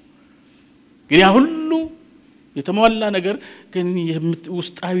ሰዎች ግን ያ ሁሉ የተሟላ ነገር ግን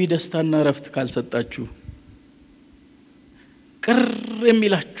ውስጣዊ ደስታና ረፍት ካልሰጣችሁ ቅር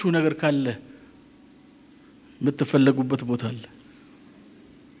የሚላችሁ ነገር ካለ የምትፈልጉበት ቦታ አለ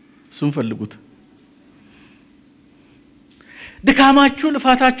እሱን ፈልጉት ድካማችሁ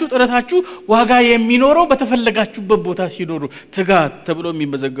ልፋታችሁ ጥረታችሁ ዋጋ የሚኖረው በተፈለጋችሁበት ቦታ ሲኖሩ ትጋት ተብሎ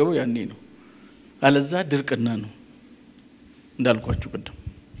የሚመዘገበው ያኔ ነው አለዛ ድርቅና ነው እንዳልኳችሁ ቀደም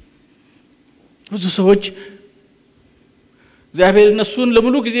ብዙ ሰዎች እግዚአብሔር እነሱን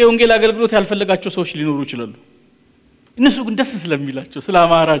ለሙሉ ጊዜ ወንጌል አገልግሎት ያልፈለጋቸው ሰዎች ሊኖሩ ይችላሉ እነሱ ግን ደስ ስለሚላቸው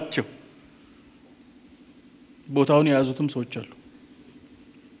ስላማራቸው ቦታውን ያዙትም ሰዎች አሉ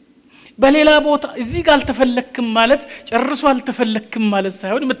በሌላ ቦታ እዚህ ጋር አልተፈለክም ማለት ጨርሶ አልተፈለክም ማለት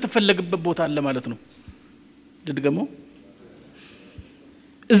ሳይሆን የምትፈልግበት ቦታ አለ ማለት ነው ድድገመው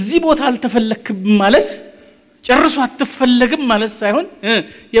እዚህ ቦታ አልተፈለክም ማለት ጨርሶ አትፈልግም ማለት ሳይሆን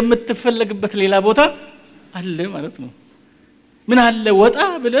የምትፈልግበት ሌላ ቦታ አለ ማለት ነው ምን አለ ወጣ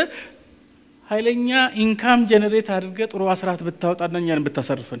ብለ ኃይለኛ ኢንካም ጀነሬት አድርገ ጥሩ አስራት ብታወጣና እኛን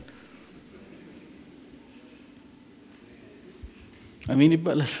ብታሰርፈን አሜን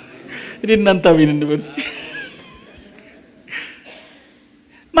ይባላል እናንተ አሜን እንበል እስቲ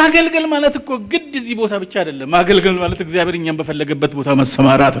ማገልገል ማለት እኮ ግድ እዚህ ቦታ ብቻ አይደለም ማገልገል ማለት እግዚአብሔር እኛን በፈለገበት ቦታ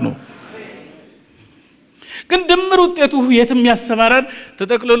መሰማራት ነው ግን ድምር ውጤቱ የትም ያሰማራን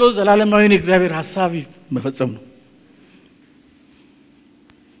ተጠቅልሎ ዘላለማዊ የእግዚአብሔር ሐሳብ መፈጸም ነው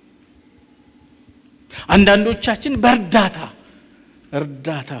አንዳንዶቻችን በርዳታ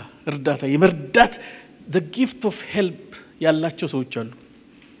የመርዳት the gift of help ያላቸው ሰዎች አሉ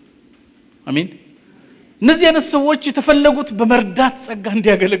አሜን እነዚህ አይነት ሰዎች የተፈለጉት በመርዳት ጸጋ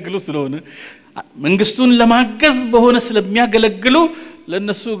እንዲያገለግሉ ስለሆነ መንግስቱን ለማገዝ በሆነ ስለሚያገለግሉ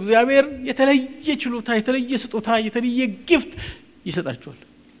ለነሱ እግዚአብሔር የተለየ ችሎታ የተለየ ስጦታ የተለየ gift ይሰጣቸዋል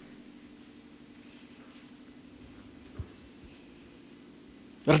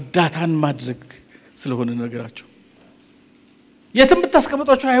እርዳታን ማድረግ ስለሆነ ነገራቸው የትም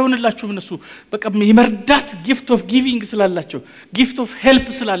ብታስቀምጧቸው አይሆንላችሁም እነሱ በቃ የመርዳት gift of giving ስላላቸው gift of help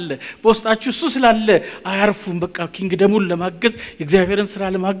ስላለ በውስጣችሁ እሱ ስላለ አያርፉም በቃ ኪንግደሙን ለማገዝ የእግዚአብሔርን ስራ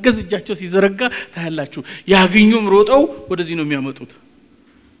ለማገዝ እጃቸው ሲዘረጋ ታያላችሁ ያገኙም ሮጠው ወደዚህ ነው የሚያመጡት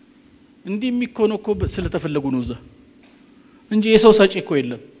እንዲህ የሚኮነው እኮ ስለተፈለጉ ነው እዛ እንጂ የሰው ሳጭ እኮ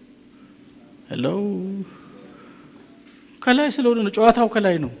የለም ሄሎ ከላይ ስለሆነ ነው ጨዋታው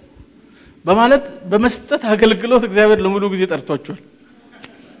ከላይ ነው በማለት በመስጠት አገልግሎት እግዚአብሔር ለሙሉ ጊዜ ጠርቷቸዋል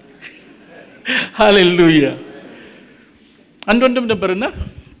ሃሌሉያ አንድ ወንድም ነበርና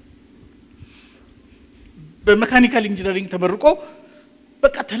በሜካኒካል ኢንጂነሪንግ ተመርቆ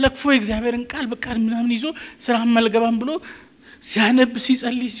በቃ ተለክፎ የእግዚአብሔርን ቃል በቃ ምናምን ይዞ ስራ መልገባም ብሎ ሲያነብ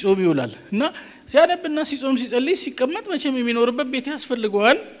ሲጸልይ ሲጾም ይውላል እና ሲያነብና ሲጾም ሲጸልይ ሲቀመጥ መቼም የሚኖርበት ቤት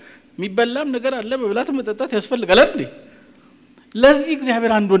ያስፈልገዋል የሚበላም ነገር አለ በብላት መጠጣት ያስፈልጋል አይደል ለዚህ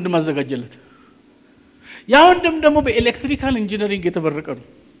እግዚአብሔር አንድ ወንድም አዘጋጀለት ያ ወንድም ደግሞ በኤሌክትሪካል ኢንጂነሪንግ የተመረቀ ነው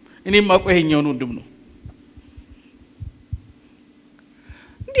እኔም አቆየኛው ወንድም ነው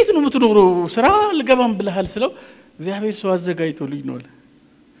እንዴት ነው የምትኖረው ስራ ልገባም ብለሃል ስለው እግዚአብሔር ሰው አዘጋጅቶልኝ ነው አለ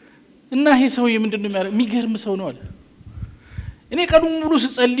እና ይሄ ሰው ምንድነው የሚገርም ሰው ነው አለ እኔ ቀኑን ሙሉ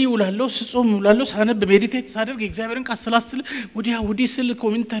ስጸልይ ውላለሁ ስጾም ውላለሁ ሳነብ ሜዲቴት ሳደርግ እግዚአብሔርን ካሰላስል ወዲህ ስል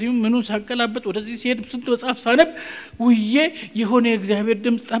ኮሜንታሪው ምኑን ሳቀላበጥ ወደዚህ ሲሄድ ስንት መጽሐፍ ሳነብ ውዬ የሆነ እግዚአብሔር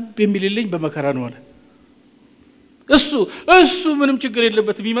ድምጽ ጠብ የሚልልኝ በመከራ ነው አለ እሱ ምንም ችግር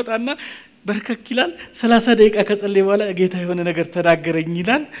የለበትም ይመጣና በርከክ ይላል 30 ደቂቃ ከጸለየ በኋላ ጌታ የሆነ ነገር ተናገረኝ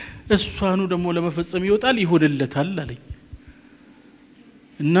ይላል እሷኑ ደግሞ ለመፈጸም ይወጣል ይሆንለታል አለኝ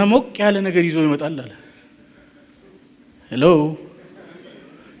እና ሞቅ ያለ ነገር ይዞ ይመጣል አለ ሄሎ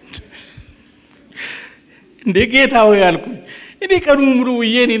እንደ ጌታ ሆይ ያልኩኝ እኔ ቀኑ ሙሉ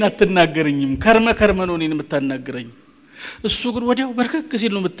ወየኔን አትናገረኝም ከርመ ነው እኔን የምታናገረኝ እሱ ግን ወዲያው በርከክ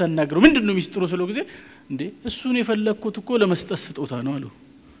ሲል ነው የምታናገረው ምንድነው ሚስጥሩ ስለው ጊዜ እንዴ እሱን የፈለኩት እኮ ለመስጠት ስጦታ ነው አለው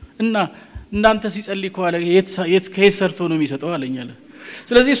እና እናንተ ሲጸልይ ከዋለ የት ከየት ሰርቶ ነው የሚሰጠው አለኝ አለ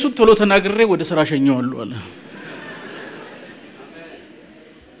ስለዚህ እሱ ቶሎ ተናግሬ ወደ ስራ ሸኘዋለሁ አለ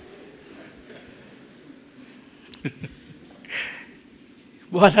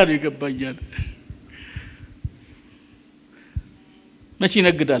በኋላ ነው ይገባኛል መቼ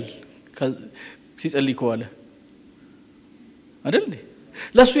ይነግዳል ሲጸልይ ከዋለ አይደል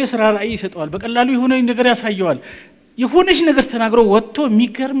ለሱ የሥራ ራእይ ይሰጠዋል በቀላሉ የሆነ ነገር ያሳየዋል የሆነሽ ነገር ተናግሮ ወጥቶ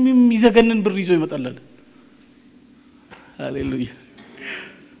የሚገርም የሚዘገንን ብር ይዞ ይመጣል ሃሌሉያ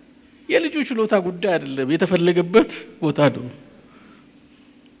የልጆች ሎታ ጉዳይ አይደለም የተፈለገበት ቦታ ነው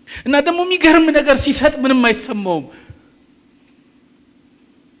እና ደግሞ የሚገርም ነገር ሲሰጥ ምንም አይሰማውም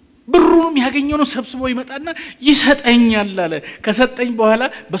ብሩም ያገኘው ነው ሰብስቦ ይመጣና ይሰጠኛል አለ ከሰጠኝ በኋላ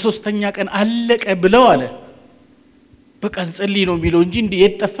በሶስተኛ ቀን አለቀ ብለው አለ በቃ ጸልይ ነው የሚለው እንጂ እንዴ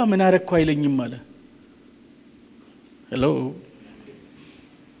የጠፋ ምን አረኩ አይለኝም አለ ሄሎ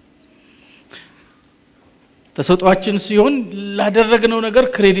ተሰጧችን ሲሆን ላደረግነው ነገር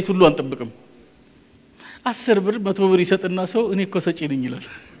ክሬዲት ሁሉ አንጠብቅም 10 ብር 100 ብር ይሰጥና ሰው እኔ እኮ ሰጪ ነኝ ይላል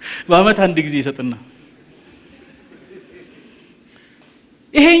በአመት አንድ ጊዜ ይሰጥና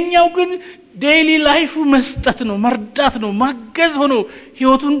ይሄኛው ግን ዴይሊ ላይፉ መስጠት ነው መርዳት ነው ማገዝ ሆኖ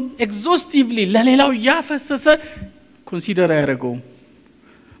ህይወቱን ኤግዞስቲቭሊ ለሌላው ያፈሰሰ ኮንሲደር ያደርገው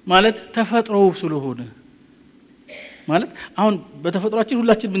ማለት ተፈጥሮው ስለሆነ ማለት አሁን በተፈጥሯችን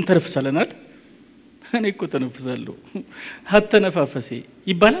ሁላችን ምን ተነፍሳለናል እኔ እኮ ተነፍሳለሁ ሀተነፋፈሴ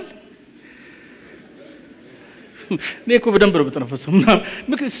ይባላል እኔ እኮ በደንብ ነው በተነፈሰው ምክንያቱም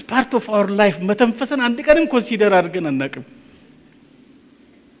ፓርት ኦፍ አወር ላይፍ መተንፈስን አንድ ቀንም ኮንሲደር አድርገን አናቅም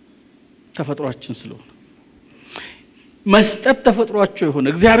ተፈጥሯችን ስለሆነ መስጠት ተፈጥሯቸው የሆነ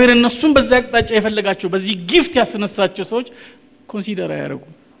እግዚአብሔር እነሱም በዛ አቅጣጫ የፈለጋቸው በዚህ ጊፍት ያስነሳቸው ሰዎች ኮንሲደር ያደርጉ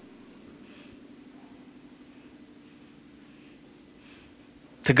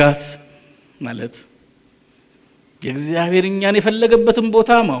ትጋት ማለት የእግዚአብሔር እኛን የፈለገበትን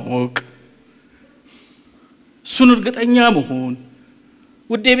ቦታ ማወቅ እሱን እርግጠኛ መሆን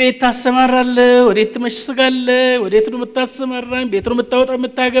ውዴ ቤት ታሰማራለ ወዴት ትመሽስጋለ ወዴት ነው የምታሰማራኝ ቤት ነው የምታወጣው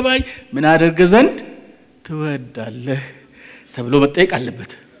የምታገባኝ ምን አደርግ ዘንድ ትወዳለህ ተብሎ መጠየቅ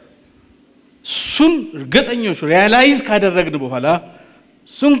አለበት እሱን እርግጠኞች ሪያላይዝ ካደረግን በኋላ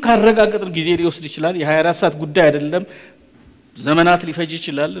እሱን ካረጋገጥን ጊዜ ሊወስድ ይችላል የ24 ሰዓት ጉዳይ አይደለም ዘመናት ሊፈጅ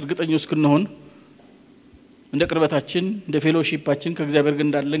ይችላል እርግጠኞች እስክንሆን እንደ ቅርበታችን እንደ ፌሎሺፓችን ከእግዚአብሔር ጋር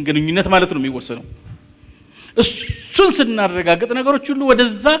እንዳለን ግንኙነት ማለት ነው የሚወሰነው እሱን ስናረጋግጥ ነገሮች ሁሉ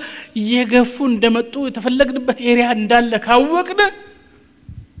ወደዛ እየገፉ እንደመጡ የተፈለግንበት ኤሪያ እንዳለ ካወቅን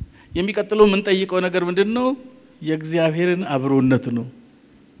የሚቀጥለው ምን ጠይቀው ነገር ምንድነው የእግዚአብሔርን አብሮነት ነው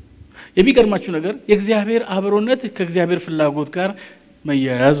የሚገርማችሁ ነገር የእግዚአብሔር አብሮነት ከእግዚአብሔር ፍላጎት ጋር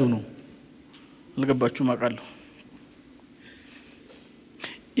መያያዙ ነው አልገባችሁ ማቃለሁ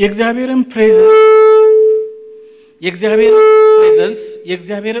የእግዚአብሔርን ፕሬዘንስ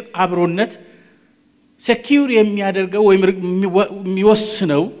የእግዚአብሔርን አብሮነት ሴኪዩር የሚያደርገው ወይ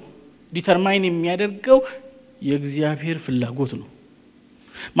የሚወስነው ዲተርማይን የሚያደርገው የእግዚአብሔር ፍላጎት ነው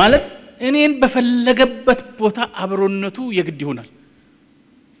ማለት እኔን በፈለገበት ቦታ አብሮነቱ የግድ ይሆናል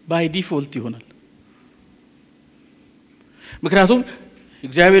ባይ ዲፎልት ይሆናል ምክንያቱም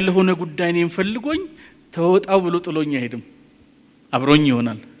እግዚአብሔር ለሆነ ጉዳይ እኔን ፈልጎኝ ተወጣው ብሎ ጥሎኝ አይሄድም አብሮኝ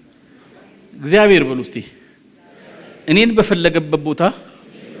ይሆናል እግዚአብሔር ብሎ እስቲ እኔን በፈለገበት ቦታ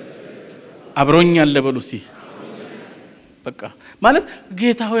አብሮኝ ያለ ብሎ እስቲ በቃ ማለት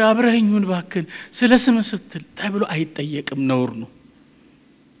ጌታ ሆይ አብረኸኙን ባክን ስለ ስም ስትል ተብሎ አይጠየቅም ነውር ነው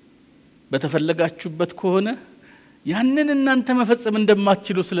በተፈለጋችሁበት ከሆነ ያንን እናንተ መፈጸም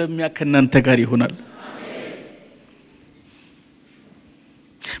እንደማትችሉ ስለሚያከናንተ ጋር ይሆናል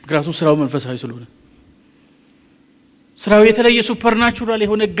ምክንያቱም ስራው መንፈሳዊ ስለሆነ ስራው የተለየ ሱፐርናቹራል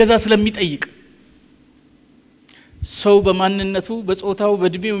የሆነ ገዛ ስለሚጠይቅ ሰው በማንነቱ በጾታው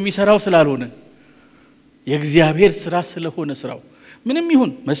በእድሜው የሚሰራው ስላልሆነ የእግዚአብሔር ስራ ስለሆነ ስራው ምንም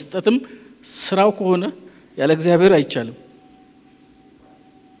ይሁን መስጠትም ስራው ከሆነ ያለ እግዚአብሔር አይቻልም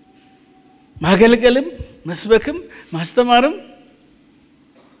ማገልገልም መስበክም ማስተማርም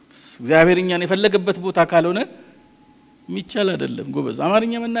እግዚአብሔር እኛን የፈለገበት ቦታ ካልሆነ የሚቻል አይደለም ጎበዝ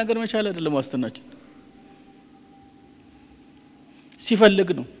አማርኛ መናገር መቻል አይደለም ዋስተናችን ሲፈልግ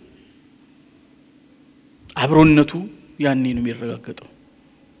ነው አብሮነቱ ያኔ ነው የሚረጋገጠው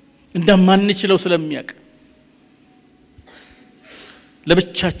እንደማንችለው ስለሚያቅ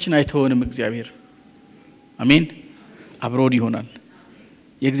ለብቻችን አይተወንም እግዚአብሔር አሜን አብሮን ይሆናል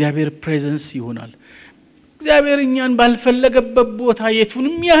የእግዚአብሔር ፕሬዘንስ ይሆናል እግዚአብሔር እኛን ባልፈለገበት ቦታ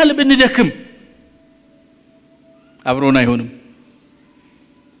የቱንም ያህል ብንደክም አብሮን አይሆንም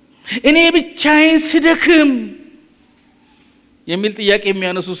እኔ ብቻዬን ስደክም የሚል ጥያቄ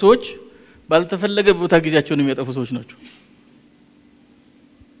የሚያነሱ ሰዎች ባልተፈለገ ቦታ ጊዜያቸውን የሚያጠፉ ሰዎች ናቸው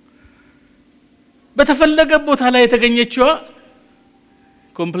በተፈለገ ቦታ ላይ የተገኘችዋ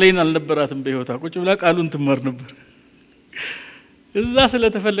ኮምፕሌን አልነበራትም በህይወታ ቁጭ ብላ ቃሉን ትማር ነበር እዛ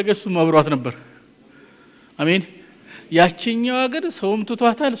ስለተፈለገ እሱም አብሯት ነበር አሜን ያቺኛው ሀገር ሰውም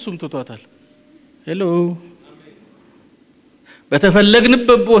ትቷታል እሱም ትቷታል ሄሎ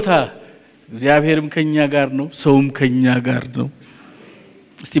በተፈለግንበት ቦታ እግዚአብሔርም ከኛ ጋር ነው ሰውም ከኛ ጋር ነው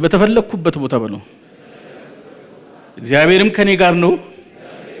እስቲ በተፈለግኩበት ቦታ በለው እግዚአብሔርም ከኔ ጋር ነው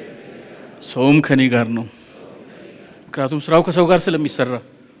ሰውም ከኔ ጋር ነው ምክንያቱም ስራው ከሰው ጋር ስለሚሰራ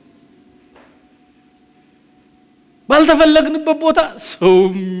ባልተፈለግንበት ቦታ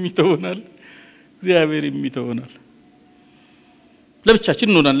ሰውም ይተውናል እግዚአብሔርም ይተውናል ለብቻችን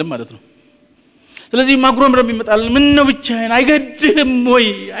እንሆናለን ማለት ነው ስለዚህ ማግሮምረም ይመጣል ምን ነው ብቻዬን አይገድህም ወይ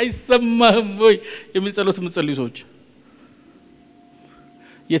አይሰማህም ወይ የሚል ጸሎት የምትጸልዩ ሰዎች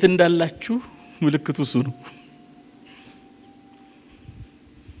የት እንዳላችሁ ምልክቱ እሱ ነው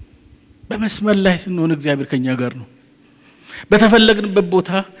በመስመር ላይ ስንሆን እግዚአብሔር ከኛ ጋር ነው በተፈለግንበት ቦታ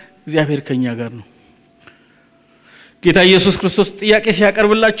እግዚአብሔር ከኛ ጋር ነው ጌታ ኢየሱስ ክርስቶስ ጥያቄ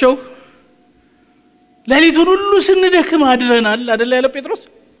ሲያቀርብላቸው ለሊቱን ሁሉ ስንደክም አድረናል አይደል ያለው ጴጥሮስ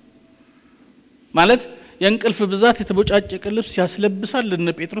ማለት የእንቅልፍ ብዛት የተቦጫጨቀ ልብስ ያስለብሳል ለነ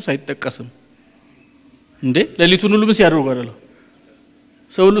ጴጥሮስ አይተቀስም እንዴ ለሊቱን ሁሉ ምን ሲያደርጉ አይደል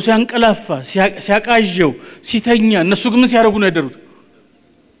ሰው ሁሉ ሲያንቀላፋ ሲያቃጀው ሲተኛ እነሱ ግን ምን ሲያደርጉ ነው ያደሩት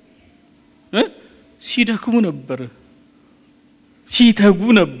ሲደክሙ ነበር ሲተጉ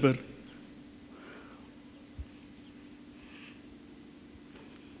ነበር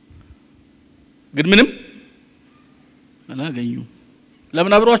ግን ምንም አላገኙም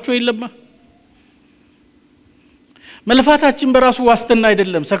ለምን አብሯቸው የለማ መልፋታችን በራሱ ዋስትና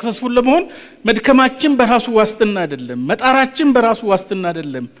አይደለም ሰክሰስፉል ለመሆን መድከማችን በራሱ ዋስትና አይደለም መጣራችን በራሱ ዋስትና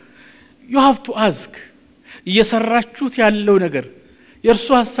አይደለም you have to ask እየሰራችሁት ያለው ነገር የእርሱ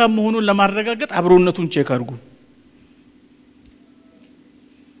ሐሳብ መሆኑን ለማረጋገጥ አብሮነቱን ቼክ አድርጉ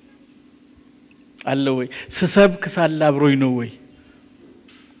አለ ወይ ስሰብክ ሳለ አብሮኝ ነው ወይ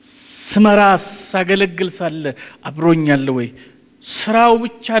ስመራ ሳገለግል ሳለ አብሮኝ አለ ወይ ስራው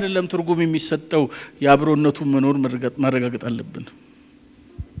ብቻ አይደለም ትርጉም የሚሰጠው ያብሮነቱ መኖር ማረጋገጥ አለብን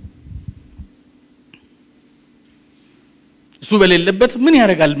እሱ በሌለበት ምን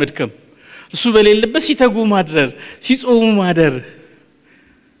ያረጋል መድከም እሱ በሌለበት ሲተጉ ማድረር ሲጾሙ ማደር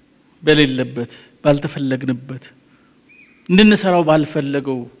በሌለበት ባልተፈለግንበት እንድንሰራው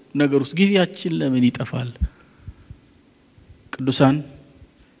ባልፈለገው ነገር ውስጥ ጊዜያችን ለምን ይጠፋል ቅዱሳን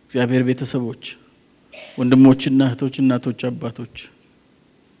እግዚአብሔር ቤተሰቦች ወንድሞችና እህቶች እናቶች አባቶች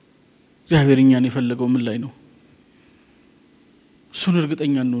እግዚአብሔር እኛን የፈለገው ምን ላይ ነው እሱን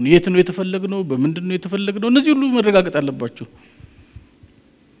እርግጠኛ ነው የት ነው የተፈለግነው በምንድነው የተፈለግነው እነዚህ ሁሉ መረጋገጥ አለባችሁ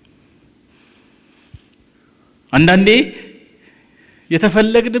አንዳንዴ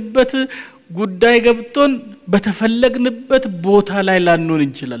የተፈለግንበት ጉዳይ ገብቶን በተፈለግንበት ቦታ ላይ ላንሆን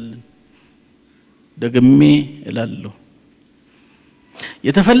እንችላለን ደግሜ እላለሁ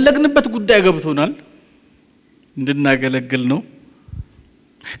የተፈለግንበት ጉዳይ ገብቶናል እንድናገለግል ነው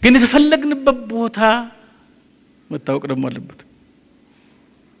ግን የተፈለግንበት ቦታ መታወቅ ደግሞ አለበት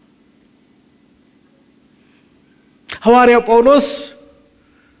ሐዋርያው ጳውሎስ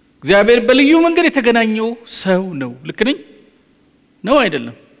እግዚአብሔር በልዩ መንገድ የተገናኘው ሰው ነው ልክ ነኝ ነው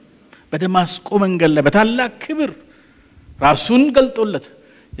አይደለም በደማስቆ መንገድ ላይ በታላቅ ክብር ራሱን ገልጦለት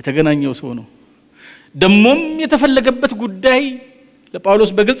የተገናኘው ሰው ነው ደሞም የተፈለገበት ጉዳይ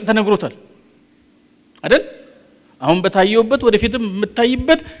ለጳውሎስ በግልጽ ተነግሮታል አይደል አሁን በታየውበት ወደፊትም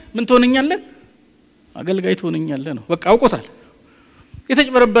የምታይበት ምን ትሆነኛለህ አገልጋይ ትሆነኛለህ ነው በቃ አውቆታል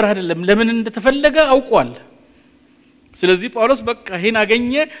የተጨበረበረ አይደለም ለምን እንደተፈለገ አውቋል ስለዚህ ጳውሎስ በቃ ይሄን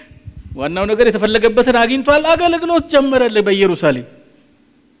አገኘ ዋናው ነገር የተፈለገበትን አግኝቷል አገልግሎት ጀመረ በኢየሩሳሌም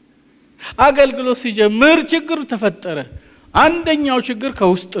አገልግሎት ሲጀምር ችግር ተፈጠረ አንደኛው ችግር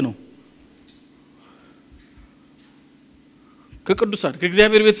ከውስጥ ነው ከቅዱሳን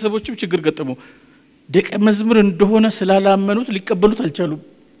ከእግዚአብሔር ቤተሰቦችም ችግር ገጠመው ደቀ መዝሙር እንደሆነ ስላላመኑት ሊቀበሉት አልቻሉም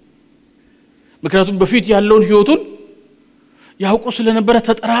ምክንያቱም በፊት ያለውን ህይወቱን ያውቁ ስለነበረ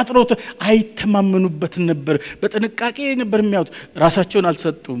ተጠራጥረው አይተማመኑበት ነበር በጥንቃቄ ነበር የሚያዩት ራሳቸውን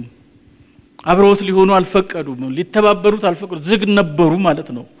አልሰጡም አብረውት ሊሆኑ አልፈቀዱም ሊተባበሩት አልፈቀዱም ዝግ ነበሩ ማለት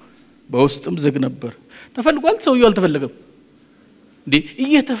ነው በውስጥም ዝግ ነበር ተፈልጓል ሰውየው አልተፈለገም እንዴ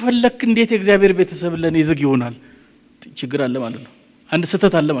እየተፈለክ እንዴት የእግዚአብሔር ቤተሰብ ለኔ ዝግ ይሆናል ችግር አለ ማለት ነው አንድ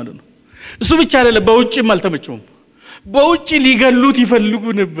ስተት አለ ማለት ነው እሱ ብቻ አይደለም በውጭም አልተመቸውም በውጭ ሊገሉት ይፈልጉ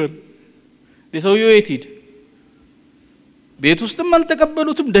ነበር ለሰውየው የትሂድ ቤት ውስጥም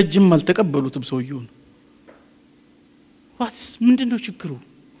አልተቀበሉትም ደጅም አልተቀበሉትም ሰውየው ዋትስ ምንድነው ችግሩ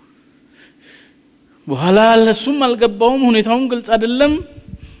በኋላ ለሱም አልገባውም ሁኔታውን ግልጽ አይደለም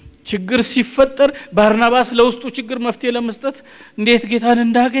ችግር ሲፈጠር ባርናባስ ለውስጡ ችግር መፍትሄ ለመስጠት እንዴት ጌታን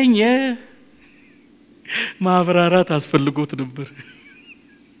እንዳገኘ ማብራራት አስፈልጎት ነበር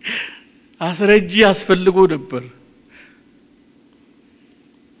አስረጂ አስፈልጎ ነበር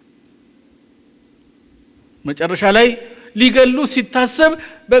መጨረሻ ላይ ሊገሉት ሲታሰብ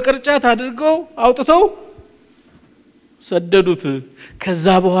በቅርጫት አድርገው አውጥተው ሰደዱት ከዛ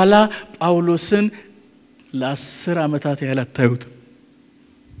በኋላ ጳውሎስን ለ10 አመታት ያህል አታዩት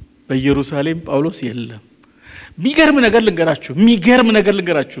በኢየሩሳሌም ጳውሎስ የለም ሚገርም ነገር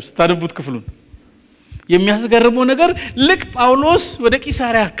ልንገራችሁ ስታነቡት ክፍሉን የሚያስገርመው ነገር ልክ ጳውሎስ ወደ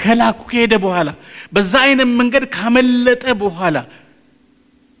ቂሳሪያ ከሄደ በኋላ በዛ አይነት መንገድ ካመለጠ በኋላ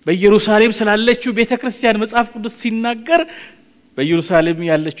በኢየሩሳሌም ስላለችው ቤተክርስቲያን መጽሐፍ ቅዱስ ሲናገር በኢየሩሳሌም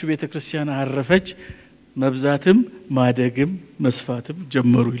ያለችው ቤተክርስቲያን አረፈች መብዛትም ማደግም መስፋትም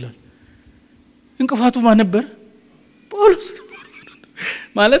ጀመሩ ይላል እንቅፋቱ ማን ነበር ጳውሎስ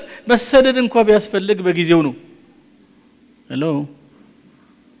ማለት መሰደድ እንኳን ቢያስፈልግ በጊዜው ነው ሄሎ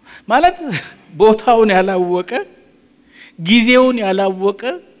ማለት ቦታውን ያላወቀ ጊዜውን ያላወቀ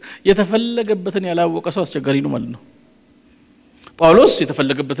የተፈለገበትን ያላወቀ ሰው አስቸጋሪ ነው ማለት ነው ጳውሎስ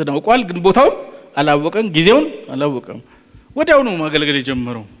የተፈለገበትን አውቋል ግን ቦታውን አላወቀም ጊዜውን አላወቀም ወዲያው ነው ማገልገል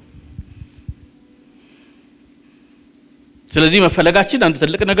የጀመረው ስለዚህ መፈለጋችን አንድ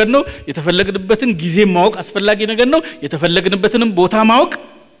ትልቅ ነገር ነው የተፈለግንበትን ጊዜ ማወቅ አስፈላጊ ነገር ነው የተፈለግንበትንም ቦታ ማወቅ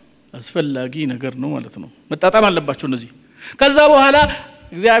አስፈላጊ ነገር ነው ማለት ነው መጣጣም አለባቸው እነዚህ ከዛ በኋላ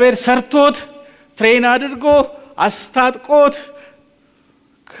እግዚአብሔር ሰርቶት ትሬን አድርጎ አስታጥቆት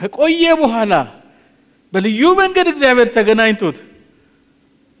ከቆየ በኋላ በልዩ መንገድ እግዚአብሔር ተገናኝቶት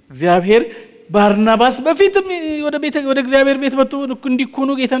እግዚአብሔር ባርናባስ በፊትም ወደ እግዚአብሔር ቤት መጥቶ እንዲኮኑ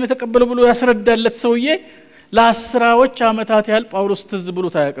ጌታን የተቀበለ ብሎ ያስረዳለት ሰውዬ ለአስራዎች አመታት ያህል ጳውሎስ ትዝ ብሎ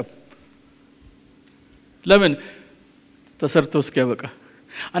ታያቀም ለምን ተሰርቶ እስኪያበቃ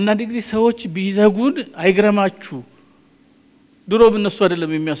አንዳንድ ጊዜ ሰዎች ቢዘጉን አይግረማችሁ ድሮ በእነሱ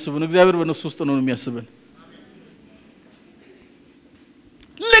አይደለም የሚያስቡን እግዚአብሔር በእነሱ ውስጥ ነው የሚያስበን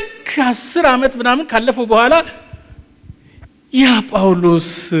ልክ 10 አመት ምናምን ካለፈው በኋላ ያ ጳውሎስ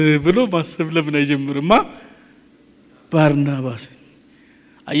ብሎ ማሰብ ለምን አይጀምርማ ባርናባስ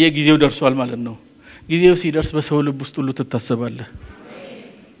ጊዜው ደርሷል ማለት ነው ጊዜው ሲደርስ በሰው ልብ ውስጥ ሁሉ ተታሰባለህ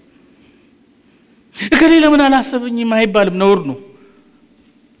እከሌ ለምን አላሰበኝም አይባልም ነውር ነው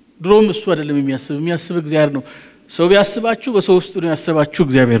ድሮም እሱ አይደለም የሚያስብ እግዚአብሔር ነው ሰው ቢያስባችሁ በሰው ውስጥ ነው ያሰባችሁ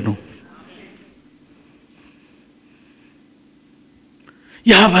እግዚአብሔር ነው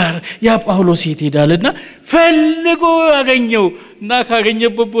ያ ጳውሎስ ይሄዳልና ፈልጎ ያገኘው እና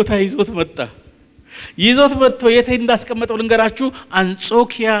ካገኘበት ቦታ ይዞት መጥቶ የት እንዳስቀመጠው ልንገራችሁ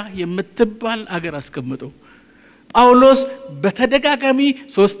አንጾኪያ የምትባል አገር አስቀመጠው ጳውሎስ በተደጋጋሚ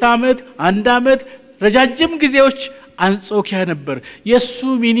 3 አመት 1 አመት ረጃጅም ጊዜዎች አንጾኪያ ነበር የሱ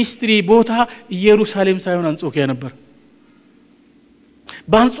ሚኒስትሪ ቦታ ኢየሩሳሌም ሳይሆን አንጾኪያ ነበር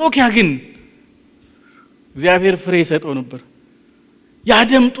በአንጾኪያ ግን እግዚአብሔር ፍሬ ሰጠው ነበር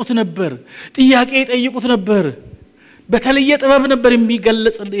ያደምጡት ነበር ጥያቄ ይጠይቁት ነበር በተለየ ጥበብ ነበር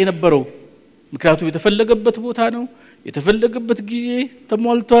የሚገለጽ የነበረው ምክንያቱም የተፈለገበት ቦታ ነው የተፈለገበት ጊዜ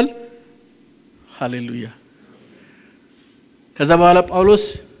ተሟልቷል ሃሌሉያ ከዛ በኋላ ጳውሎስ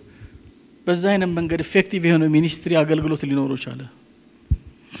በዛ አይነት መንገድ ኢፌክቲቭ የሆነ ሚኒስትሪ አገልግሎት ሊኖር ይችላል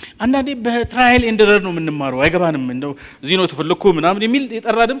አንዳንዴ በትራይል ኤንድ ኤረር ነው የምንማረው አይገባንም እንደው እዚህ ነው ተፈልኩ ምናምን የሚል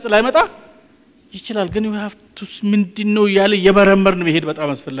የጠራ ድምጽ ላይመጣ ይችላል ግን we have to ምንድነው ያለ የበረመርን መሄድ በጣም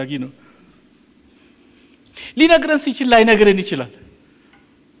አስፈላጊ ነው ሊነግረን ሲችል ላይነግረን ይችላል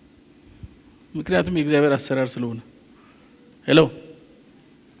ምክንያቱም የእግዚአብሔር አሰራር ስለሆነ ሄሎ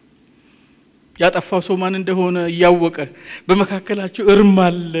ያጠፋው ሰው ማን እንደሆነ ያወቀ በመካከላቸው እርም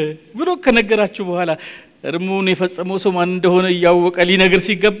አለ ብሎ ከነገራቸው በኋላ እርሙን የፈጸመው ሰው ማን እንደሆነ ያወቀ ሊነገር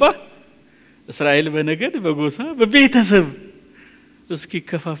ሲገባ እስራኤል በነገድ በጎሳ በቤተሰብ እስኪ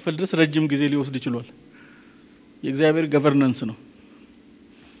ከፋፈል ድረስ ረጅም ጊዜ ሊወስድ ይችላል የእግዚአብሔር ገቨርናንስ ነው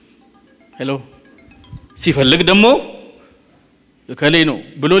ሄሎ ሲፈልግ ደግሞ ከሌ ነው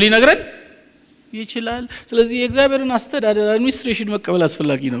ብሎ ሊነግረን ይችላል ስለዚህ የእግዚአብሔርን አስተዳደር አድሚኒስትሬሽን መቀበል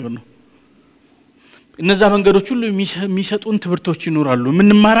አስፈላጊ ነው እነዛ መንገዶች ሁሉ የሚሰጡን ትብርቶች ይኖራሉ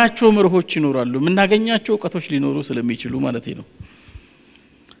ምንማራቸው መርሆች ይኖራሉ ምናገኛቸው ዕውቀቶች ሊኖሩ ስለሚችሉ ማለት ነው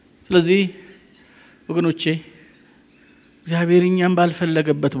ስለዚህ ወገኖቼ እግዚአብሔር እኛን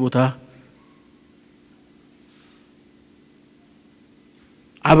ባልፈለገበት ቦታ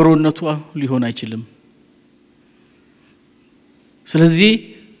አብሮነቱ ሊሆን አይችልም ስለዚህ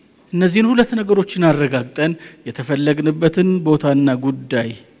እነዚህን ሁለት ነገሮችን አረጋግጠን የተፈለግንበትን ቦታና ጉዳይ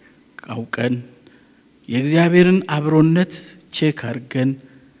አውቀን የእግዚአብሔርን አብሮነት ቼክ አድርገን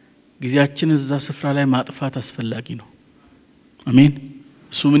ጊዜያችንን እዛ ስፍራ ላይ ማጥፋት አስፈላጊ ነው አሜን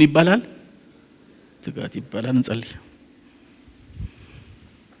እሱ ምን ይባላል ትጋት ይባላል እንጸልይ